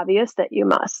very obvious that you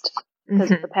must, because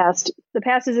the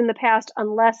past is in the past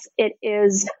unless it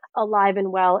is alive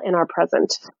and well in our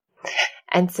present.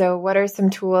 And so what are some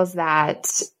tools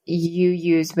that you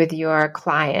use with your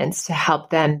clients to help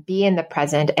them be in the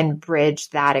present and bridge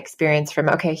that experience from,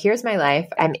 okay, here's my life,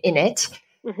 I'm in it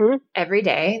every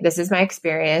day, this is my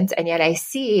experience, and yet I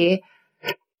see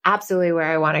absolutely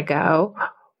where I want to go.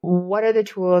 What are the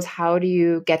tools? How do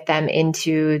you get them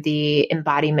into the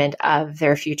embodiment of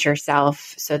their future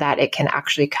self so that it can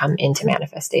actually come into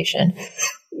manifestation?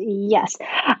 Yes.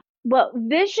 Well,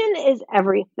 vision is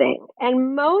everything.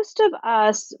 And most of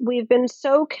us, we've been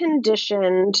so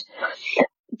conditioned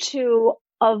to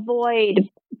avoid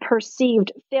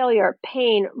perceived failure,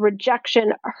 pain,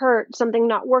 rejection, hurt, something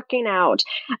not working out.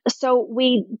 So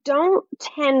we don't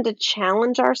tend to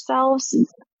challenge ourselves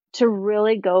to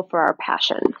really go for our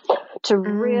passion, to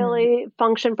really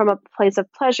function from a place of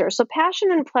pleasure. So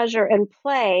passion and pleasure and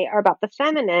play are about the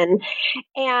feminine.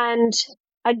 And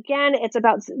again, it's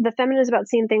about the feminine is about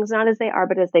seeing things not as they are,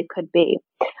 but as they could be.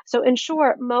 So in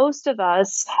short, most of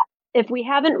us, if we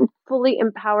haven't fully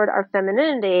empowered our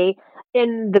femininity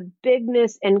in the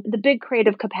bigness and the big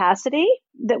creative capacity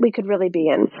that we could really be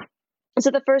in. So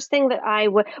the first thing that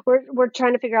we're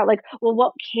trying to figure out, like, well,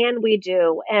 what can we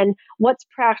do and what's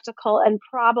practical and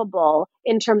probable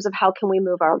in terms of how can we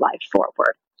move our life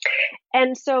forward?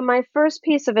 And so my first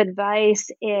piece of advice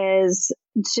is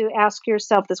to ask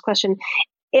yourself this question: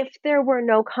 if there were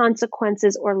no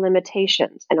consequences or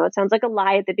limitations. I know it sounds like a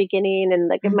lie at the beginning and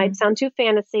like it might sound too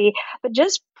fantasy, but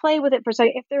just play with it for a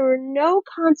second. If there were no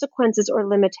consequences or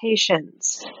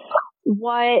limitations,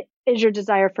 what is your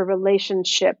desire for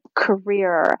relationship,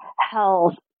 career,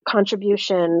 health,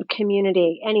 contribution,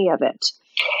 community, any of it?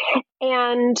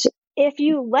 And if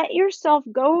you let yourself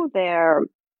go there,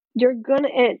 you're going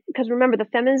to, because remember, the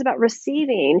feminine is about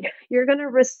receiving. You're going to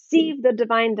receive the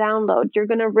divine download. You're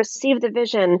going to receive the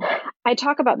vision. I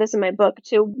talk about this in my book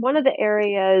too. One of the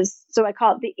areas, so I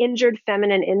call it the injured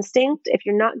feminine instinct. If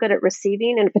you're not good at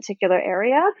receiving in a particular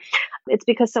area, it's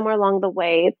because somewhere along the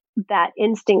way that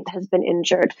instinct has been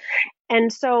injured.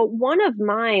 And so one of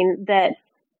mine that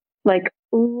like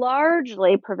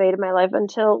largely pervaded my life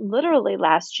until literally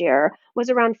last year was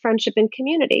around friendship and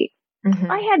community.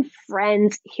 I had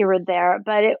friends here or there,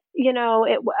 but I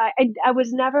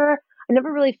never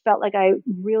really felt like I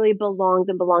really belonged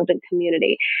in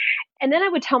community. And then I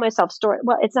would tell myself stories.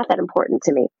 Well, it's not that important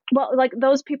to me. Well, like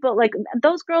those people, like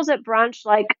those girls at brunch,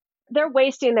 like they're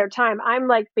wasting their time. I'm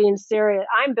like being serious.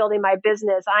 I'm building my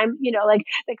business. I'm,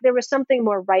 like there was something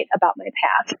more right about my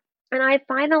path. And I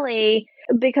finally,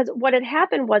 because what had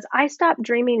happened was I stopped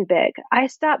dreaming big. I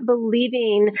stopped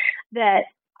believing that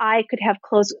I could have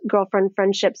close girlfriend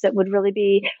friendships that would really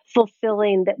be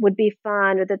fulfilling, that would be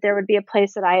fun, or that there would be a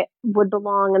place that I would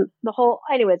belong, and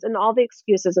and all the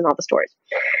excuses and all the stories.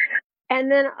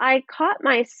 And then I caught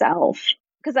myself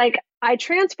because I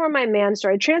transformed my man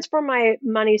story, I transformed my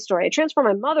money story, I transformed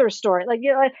my mother's story.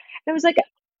 It was like,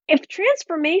 if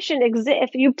transformation exists,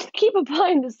 if you keep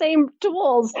applying the same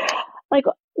tools, like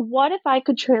what if I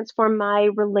could transform my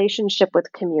relationship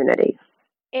with community?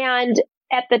 And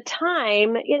at the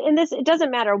time, and this, it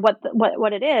doesn't matter what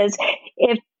it is,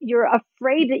 if you're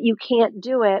afraid that you can't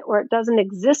do it or it doesn't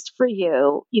exist for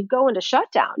you, you go into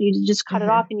shutdown. You just cut it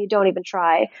off and you don't even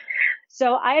try.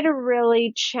 So I had to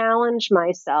really challenge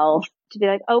myself to be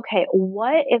like, okay,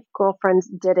 what if girlfriends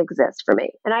did exist for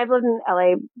me? And I've lived in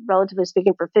LA, relatively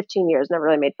speaking, for 15 years, never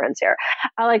really made friends here.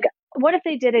 What if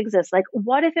they did exist? Like,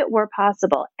 what if it were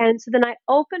possible? And so then I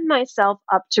opened myself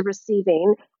up to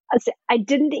receiving. I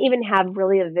didn't even have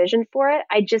really a vision for it.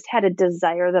 I just had a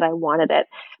desire that I wanted it,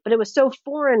 but it was so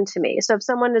foreign to me. So if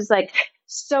someone is like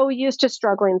so used to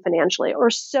struggling financially or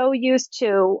so used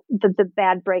to the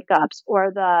bad breakups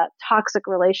or the toxic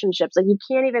relationships, like you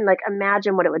can't even like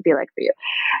imagine what it would be like for you.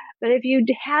 But if you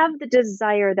have the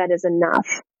desire, that is enough.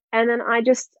 And then I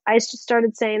just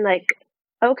started saying like,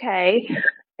 okay,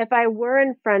 if I were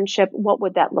in friendship, what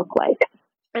would that look like?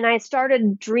 And I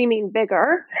started dreaming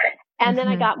bigger. And then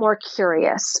I got more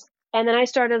curious. And then I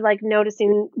started like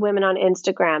noticing women on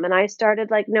Instagram, and I started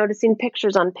like noticing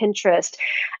pictures on Pinterest.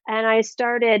 And I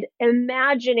started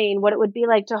imagining what it would be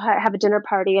like to have a dinner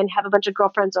party and have a bunch of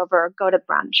girlfriends over, go to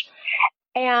brunch.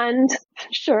 And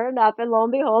sure enough, and lo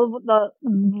and behold, the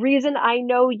reason I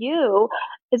know you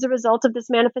is a result of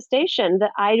this manifestation,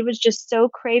 that I was just so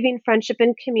craving friendship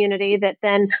and community that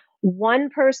then one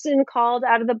person called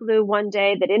out of the blue one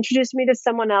day that introduced me to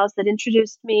someone else, that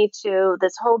introduced me to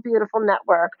this whole beautiful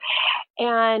network.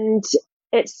 And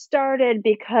it started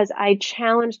because I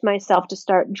challenged myself to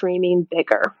start dreaming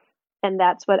bigger. And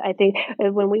that's what I think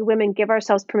when we women give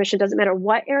ourselves permission, doesn't matter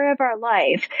what area of our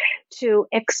life, to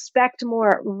expect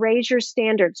more, raise your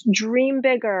standards, dream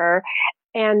bigger,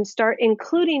 and start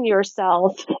including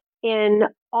yourself in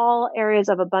all areas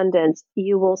of abundance,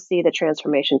 you will see the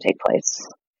transformation take place.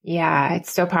 Yeah,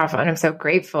 it's so powerful. And I'm so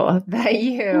grateful that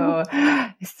you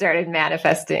started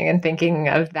manifesting and thinking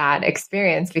of that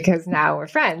experience, because now we're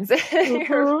friends.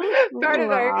 You're part of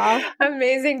our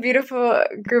amazing, beautiful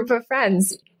group of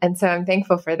friends. And so I'm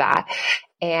thankful for that.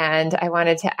 And I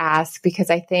wanted to ask,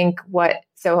 because I think what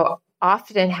so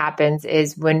often happens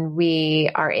is when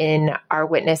we are in our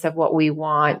witness of what we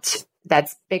want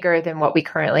that's bigger than what we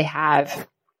currently have,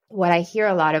 what I hear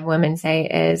a lot of women say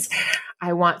is,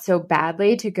 I want so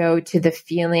badly to go to the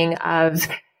feeling of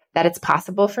that it's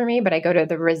possible for me, but I go to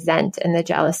the resent and the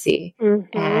jealousy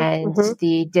and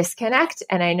the disconnect.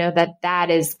 And I know that that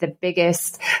is the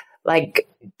biggest like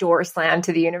door slam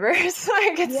to the universe.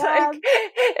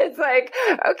 It's like,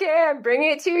 okay, I'm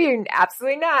bringing it to you.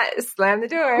 Absolutely not. Slam the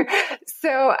door.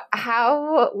 So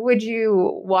how would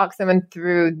you walk someone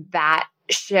through that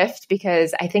shift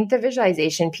because I think the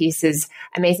visualization piece is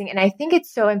amazing. And I think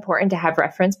it's so important to have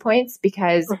reference points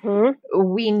because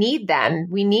we need them.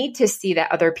 We need to see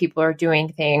that other people are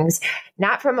doing things,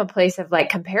 not from a place of like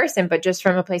comparison, but just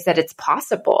from a place that it's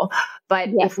possible. But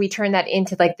if we turn that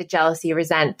into like the jealousy,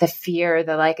 resent, the fear,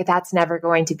 the like, that's never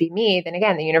going to be me, then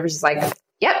again, the universe is like,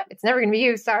 yep, it's never going to be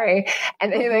you. Sorry.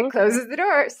 And then it like closes the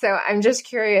door. So I'm just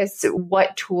curious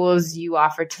what tools you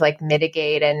offer to like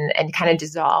mitigate and kind of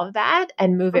dissolve that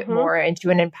and move it more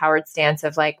into an empowered stance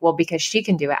of like, well, because she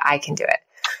can do it, I can do it.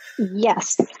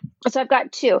 Yes. So I've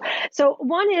got two. So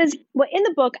one is, well, in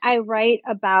the book, I write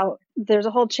about, there's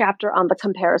a whole chapter on the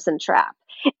comparison trap.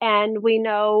 And we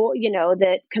know,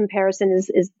 that comparison is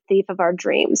the thief of our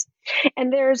dreams.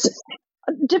 And there's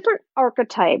different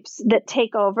archetypes that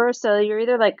take over. So you're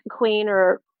either like queen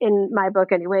or, in my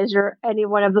book anyways, you're any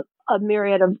one of a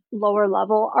myriad of lower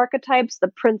level archetypes,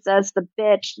 the princess, the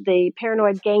bitch, the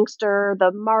paranoid gangster,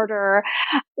 the martyr,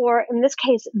 or in this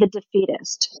case, the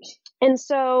defeatist. And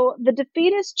so the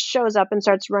defeatist shows up and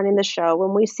starts running the show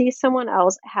when we see someone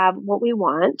else have what we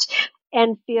want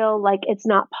and feel like it's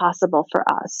not possible for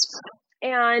us.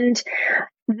 And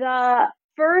the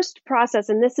first process,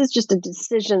 and this is just a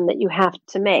decision that you have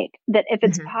to make, that if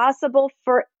it's possible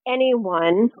for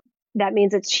anyone, that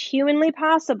means it's humanly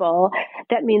possible.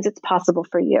 That means it's possible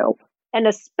for you. And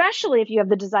especially if you have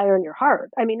the desire in your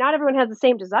heart. I mean, not everyone has the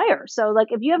same desire. So like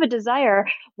if you have a desire,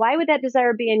 why would that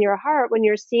desire be in your heart when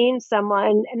you're seeing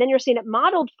someone and then you're seeing it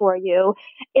modeled for you?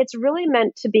 It's really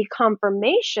meant to be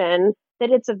confirmation that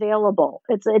it's available.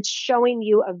 It's showing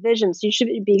you a vision. So you should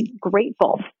be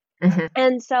grateful.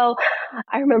 And so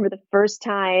I remember the first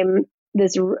time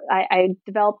I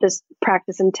developed this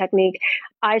practice and technique.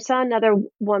 I saw another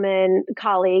woman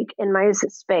colleague in my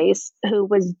space who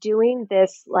was doing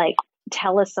this like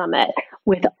telesummit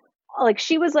with like,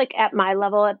 she was like at my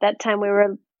level at that time. We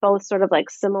were both sort of like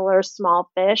similar small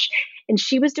fish. And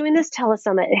she was doing this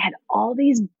telesummit. It had all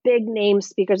these big name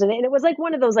speakers in it. And it was like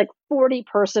one of those like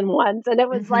 40-person ones. And it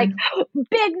was like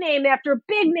big name after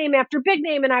big name after big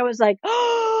name. And I was like,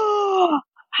 oh,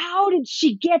 how did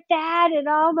she get that?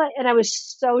 And I was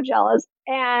so jealous.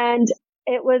 And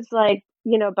it was like,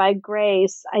 by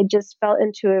grace, I just felt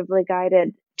intuitively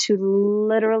guided to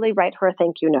literally write her a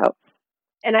thank you note.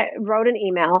 And I wrote an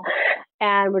email,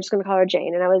 and we're just going to call her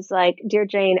Jane. And I was like, Dear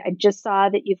Jane, I just saw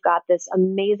that you've got this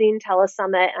amazing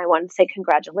telesummit, and I wanted to say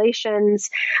congratulations.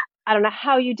 I don't know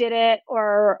how you did it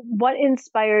or what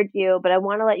inspired you, but I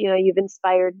want to let you know you've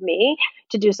inspired me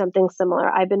to do something similar.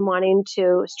 I've been wanting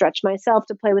to stretch myself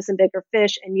to play with some bigger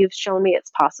fish, and you've shown me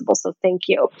it's possible. So thank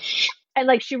you. And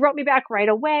like, she wrote me back right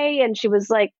away, and she was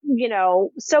like,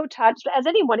 so touched, as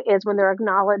anyone is when they're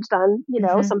acknowledged on,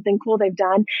 something cool they've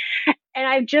done. And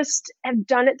I just have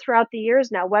done it throughout the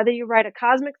years now, whether you write a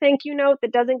cosmic thank you note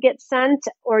that doesn't get sent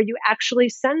or you actually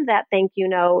send that thank you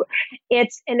note.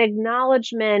 It's an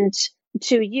acknowledgement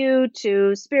to you,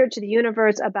 to spirit, to the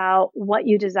universe about what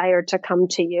you desire to come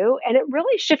to you. And it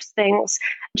really shifts things.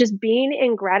 Just being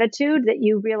in gratitude that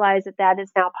you realize that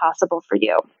is now possible for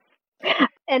you.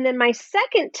 And then my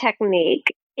second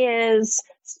technique is,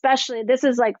 especially, this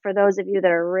is like for those of you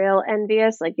that are real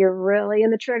envious, like you're really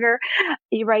in the trigger,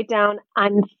 you write down,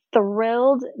 I'm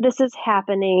thrilled this is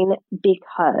happening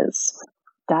because ...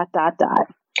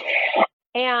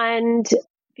 And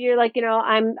if you're like,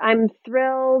 I'm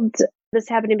thrilled this is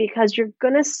happening because you're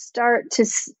going to start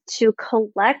to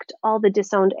collect all the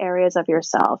disowned areas of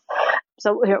yourself.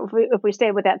 So if we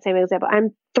stay with that same example, I'm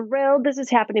thrilled this is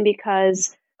happening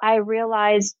because I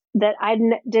realized that I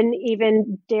didn't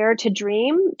even dare to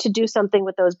dream to do something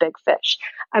with those big fish.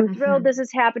 I'm thrilled this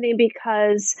is happening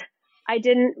because I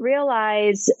didn't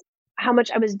realize how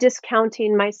much I was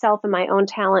discounting myself and my own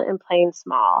talent and playing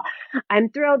small. I'm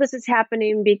thrilled this is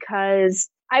happening because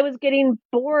I was getting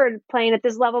bored playing at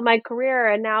this level of my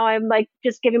career. And now I'm like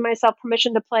just giving myself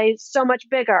permission to play so much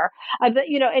bigger. And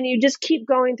you just keep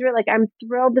going through it. Like, I'm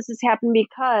thrilled this has happened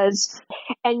because,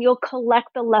 and you'll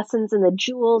collect the lessons and the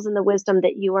jewels and the wisdom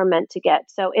that you are meant to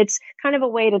get. So it's kind of a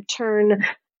way to turn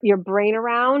your brain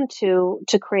around to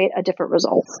create a different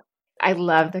result. I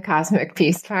love the cosmic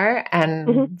piece part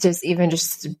and just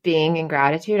being in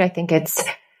gratitude. I think it's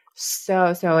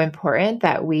so important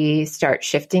that we start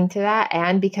shifting to that.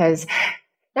 And because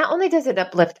not only does it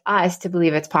uplift us to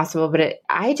believe it's possible, but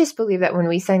I just believe that when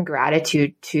we send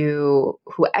gratitude to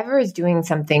whoever is doing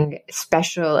something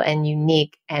special and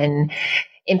unique and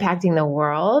impacting the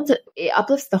world, it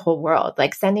uplifts the whole world.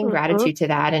 Like sending gratitude to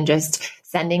that and just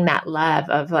sending that love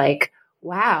of like,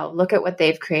 wow, look at what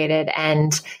they've created.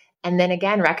 And then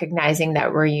again, recognizing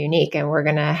that we're unique and we're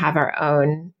going to have our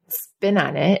own spin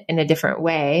on it in a different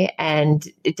way. And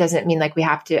it doesn't mean like we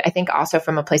have to, I think also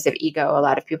from a place of ego, a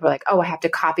lot of people are like, oh, I have to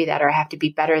copy that or I have to be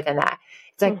better than that.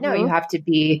 It's like, no, you have to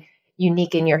be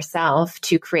unique in yourself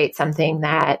to create something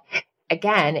that,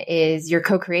 again, is you're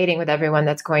co-creating with everyone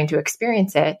that's going to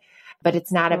experience it. But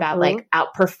it's not about like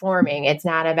outperforming. It's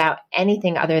not about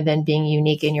anything other than being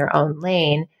unique in your own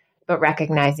lane, but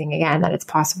recognizing again that it's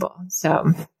possible.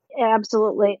 So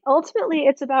absolutely. Ultimately,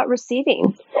 it's about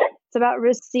receiving. It's about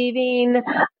receiving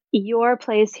your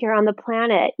place here on the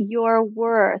planet, your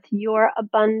worth, your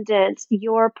abundance,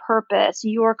 your purpose,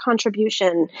 your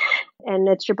contribution. And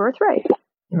it's your birthright.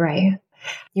 Right.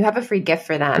 You have a free gift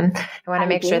for them. I want to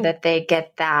make sure that they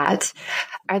get that.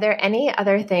 Are there any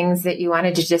other things that you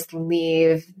wanted to just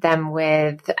leave them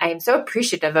with? I'm so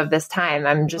appreciative of this time.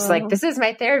 I'm just like, this is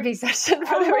my therapy session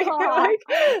for the week. Like,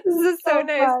 this is so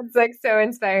nice. Fun. It's like so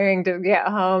inspiring to get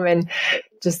home and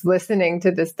just listening to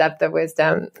this depth of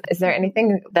wisdom. Is there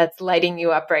anything that's lighting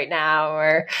you up right now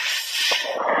or?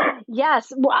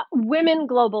 Yes. Women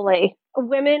globally.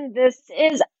 Women, this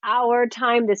is our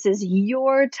time. This is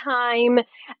your time.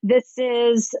 This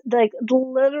is like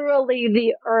literally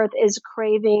the earth is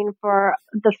craving for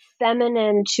the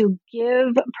feminine to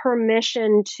give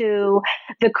permission to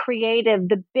the creative,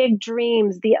 the big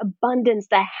dreams, the abundance,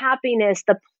 the happiness,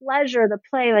 the pleasure, the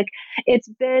play. Like it's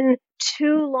been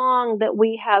too long that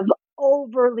we have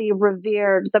overly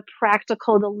revered the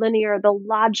practical, the linear, the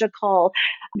logical,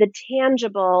 the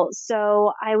tangible.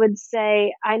 So I would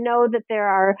say, I know that there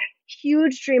are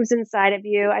huge dreams inside of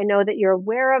you. I know that you're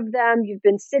aware of them. You've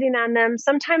been sitting on them.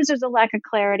 Sometimes there's a lack of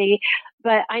clarity,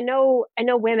 but I know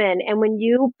women. And when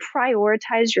you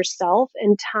prioritize yourself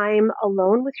and time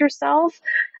alone with yourself,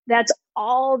 that's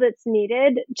all that's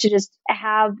needed to just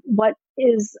have what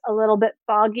is a little bit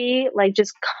foggy, like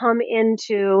just come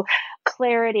into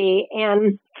clarity.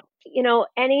 And, you know,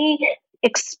 any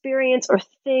experience or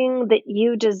thing that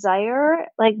you desire,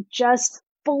 like just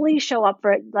fully show up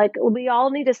for it. Like we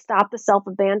all need to stop the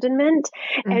self-abandonment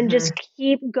and just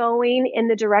keep going in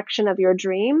the direction of your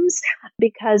dreams,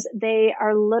 because they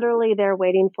are literally there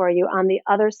waiting for you on the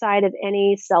other side of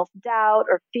any self-doubt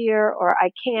or fear or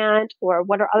I can't or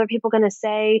what are other people going to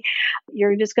say.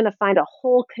 You're just going to find a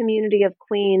whole community of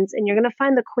queens, and you're going to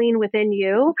find the queen within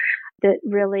you that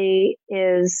really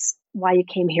is why you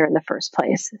came here in the first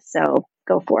place. So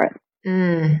go for it.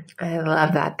 I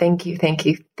love that. Thank you. Thank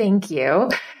you. Thank you.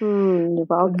 You're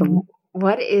welcome.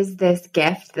 What is this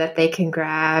gift that they can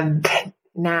grab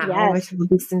now, which will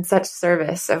be in such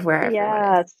service of where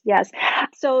everyone is? Yes.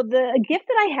 So the gift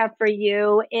that I have for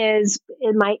you is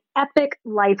in my Epic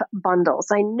Life bundles.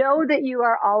 I know that you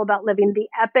are all about living the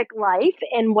epic life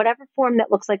in whatever form that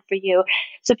looks like for you.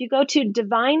 So if you go to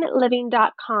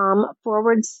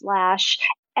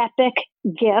divineliving.com/epic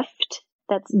gift,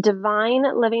 that's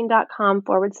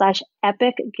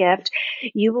divineliving.com/epic gift.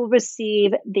 You will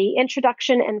receive the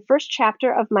introduction and first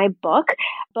chapter of my book,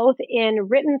 both in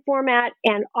written format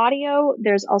and audio.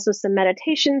 There's also some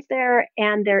meditations there,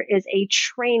 and there is a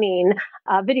training,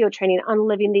 video training on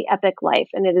living the epic life,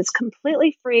 and it is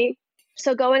completely free.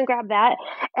 So go and grab that.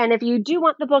 And if you do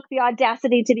want the book, The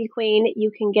Audacity to Be Queen,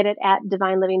 you can get it at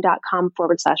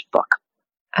divineliving.com/book.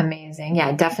 Amazing.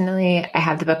 Yeah, definitely. I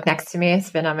have the book next to me. It's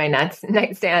been on my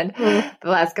nightstand the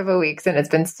last couple of weeks, and it's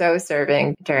been so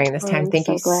serving during this time. Thank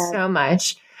you so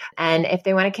much. And if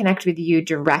they want to connect with you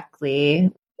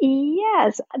directly.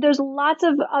 Yes, there's lots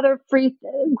of other free,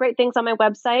 great things on my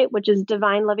website, which is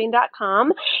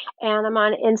divineliving.com. And I'm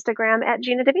on Instagram at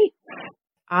Gina DeVee.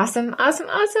 Awesome.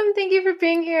 Thank you for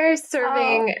being here,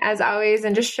 serving as always,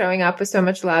 and just showing up with so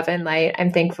much love and light.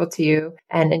 I'm thankful to you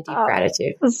and in deep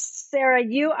gratitude. Sarah,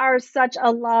 you are such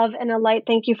a love and a light.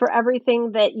 Thank you for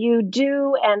everything that you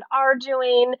do and are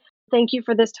doing. Thank you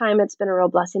for this time. It's been a real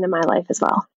blessing in my life as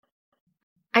well.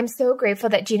 I'm so grateful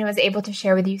that Gina was able to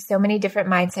share with you so many different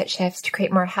mindset shifts to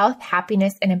create more health,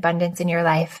 happiness, and abundance in your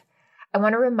life. I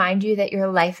want to remind you that your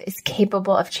life is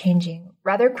capable of changing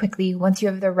rather quickly once you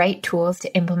have the right tools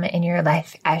to implement in your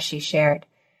life, as she shared.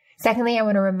 Secondly, I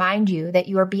want to remind you that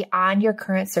you are beyond your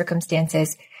current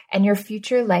circumstances and your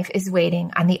future life is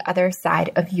waiting on the other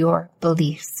side of your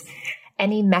beliefs.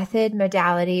 Any method,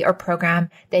 modality, or program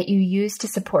that you use to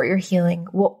support your healing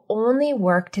will only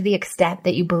work to the extent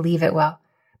that you believe it will.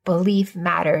 Belief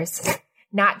matters,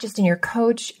 not just in your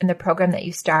coach and the program that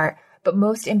you start, but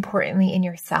most importantly in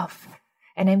yourself.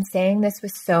 And I'm saying this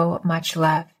with so much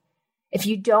love. If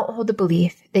you don't hold the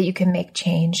belief that you can make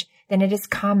change, then it is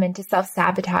common to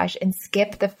self-sabotage and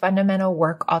skip the fundamental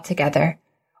work altogether,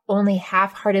 only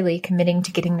half-heartedly committing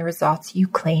to getting the results you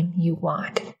claim you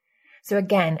want. So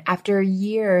again, after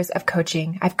years of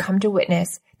coaching, I've come to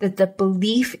witness that the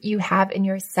belief you have in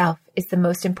yourself is the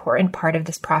most important part of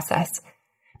this process.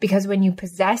 Because when you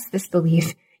possess this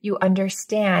belief, you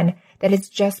understand that it's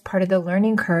just part of the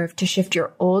learning curve to shift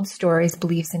your old stories,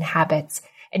 beliefs, and habits,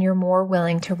 and you're more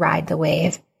willing to ride the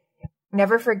wave.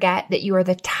 Never forget that you are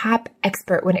the top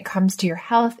expert when it comes to your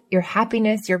health, your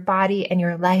happiness, your body, and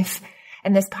your life.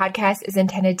 And this podcast is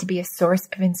intended to be a source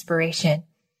of inspiration.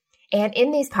 And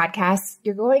in these podcasts,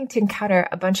 you're going to encounter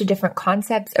a bunch of different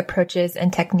concepts, approaches,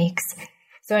 and techniques.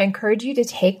 So I encourage you to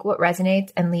take what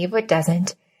resonates and leave what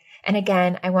doesn't. And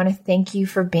again, I want to thank you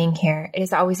for being here. It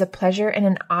is always a pleasure and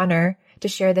an honor to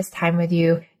share this time with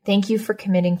you. Thank you for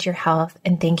committing to your health,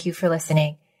 and thank you for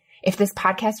listening. If this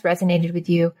podcast resonated with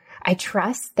you, I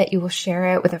trust that you will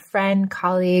share it with a friend,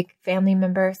 colleague, family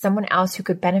member, someone else who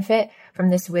could benefit from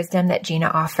this wisdom that Gina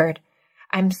offered.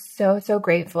 I'm so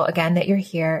grateful again that you're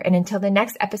here. And until the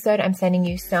next episode, I'm sending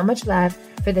you so much love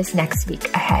for this next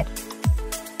week ahead.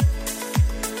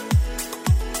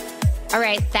 All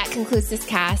right, that concludes this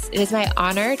cast. It is my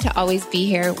honor to always be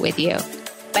here with you.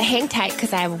 But hang tight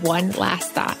because I have one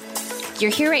last thought.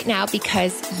 You're here right now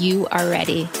because you are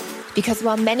ready. Because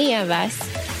while many of us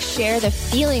share the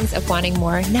feelings of wanting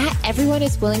more, not everyone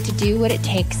is willing to do what it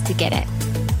takes to get it.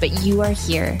 But you are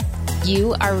here.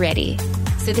 You are ready.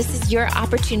 So this is your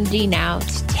opportunity now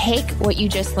to take what you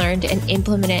just learned and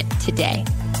implement it today.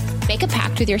 Make a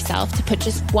pact with yourself to put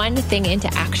just one thing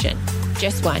into action.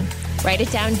 Just one. Write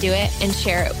it down, do it, and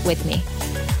share it with me.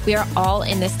 We are all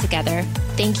in this together.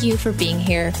 Thank you for being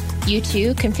here. You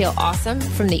too can feel awesome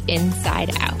from the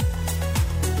inside out.